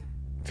video,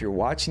 if you're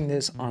watching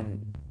this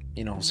on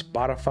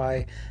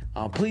Spotify,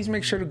 please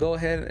make sure to go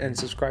ahead and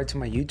subscribe to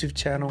my YouTube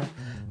channel.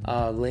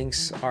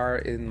 Links are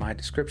in my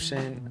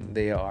description.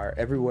 They are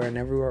everywhere and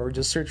everywhere. Or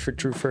just search for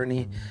True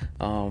Fernie.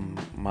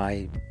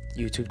 My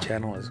YouTube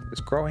channel is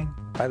growing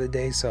by the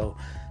day, so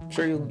I'm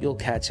sure you'll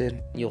catch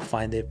it. You'll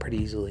find it pretty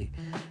easily.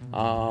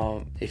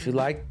 If you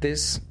like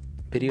this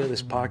video,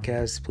 this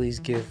podcast, please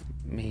give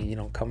me,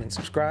 come and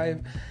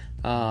subscribe.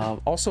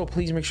 Also,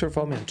 please make sure to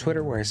follow me on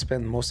Twitter, where I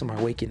spend most of my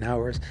waking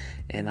hours,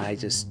 and I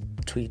just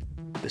tweet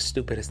the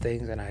stupidest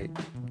things, and I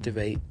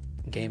debate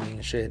gaming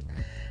and shit.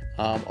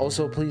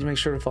 Also, please make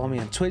sure to follow me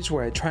on Twitch,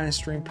 where I try to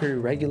stream pretty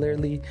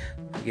regularly.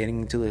 I'm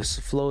getting into this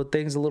flow of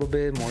things a little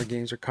bit. More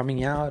games are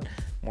coming out,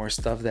 more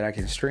stuff that I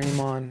can stream,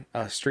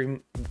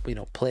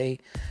 play.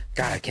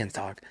 God, I can't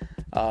talk.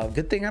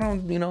 Good thing I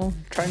don't,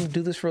 trying to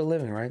do this for a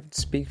living, right?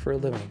 Speak for a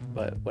living,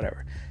 but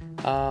whatever.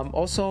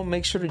 Also,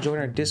 make sure to join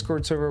our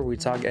Discord server where we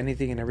talk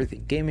anything and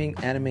everything gaming,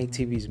 anime,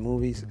 TVs,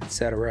 movies,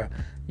 etc.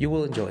 You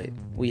will enjoy it.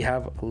 We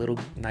have a little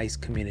nice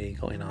community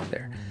going on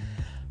there.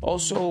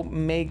 Also,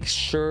 make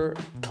sure,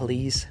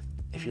 please,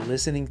 if you're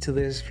listening to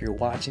this, if you're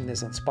watching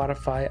this on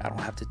Spotify, I don't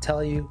have to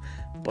tell you,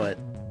 but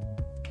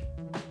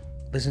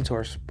listen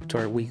to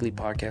our weekly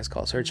podcast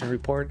called Search and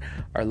Report.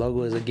 Our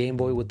logo is a Game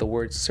Boy with the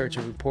words Search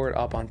and Report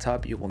up on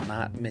top. You will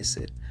not miss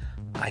it,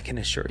 I can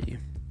assure you.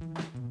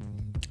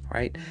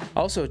 Right.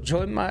 Also,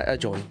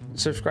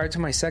 subscribe to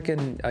my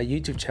second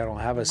YouTube channel.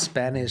 I have a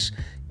Spanish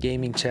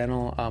gaming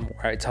channel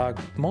where I talk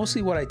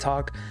mostly what I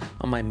talk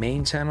on my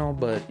main channel,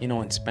 but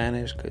in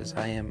Spanish because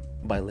I am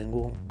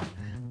bilingual.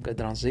 Que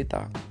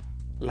transita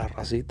la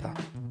racita.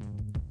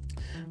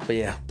 But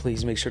yeah,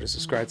 please make sure to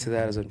subscribe to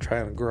that as I'm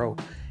trying to grow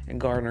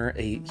and garner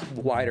a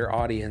wider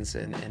audience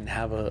and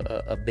have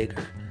a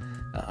bigger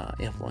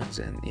influence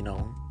in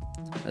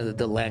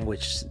the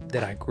language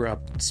that I grew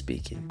up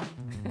speaking.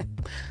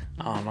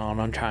 I don't know what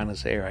I'm trying to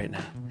say right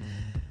now.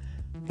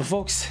 But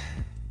folks,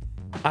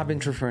 I've been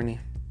True Fernie.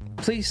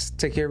 Please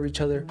take care of each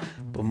other,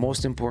 but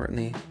most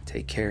importantly,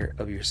 take care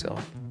of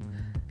yourself.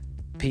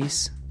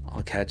 Peace.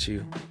 I'll catch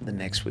you the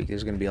next week.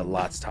 There's going to be a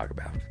lot to talk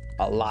about.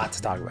 All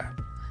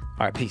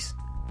right, peace.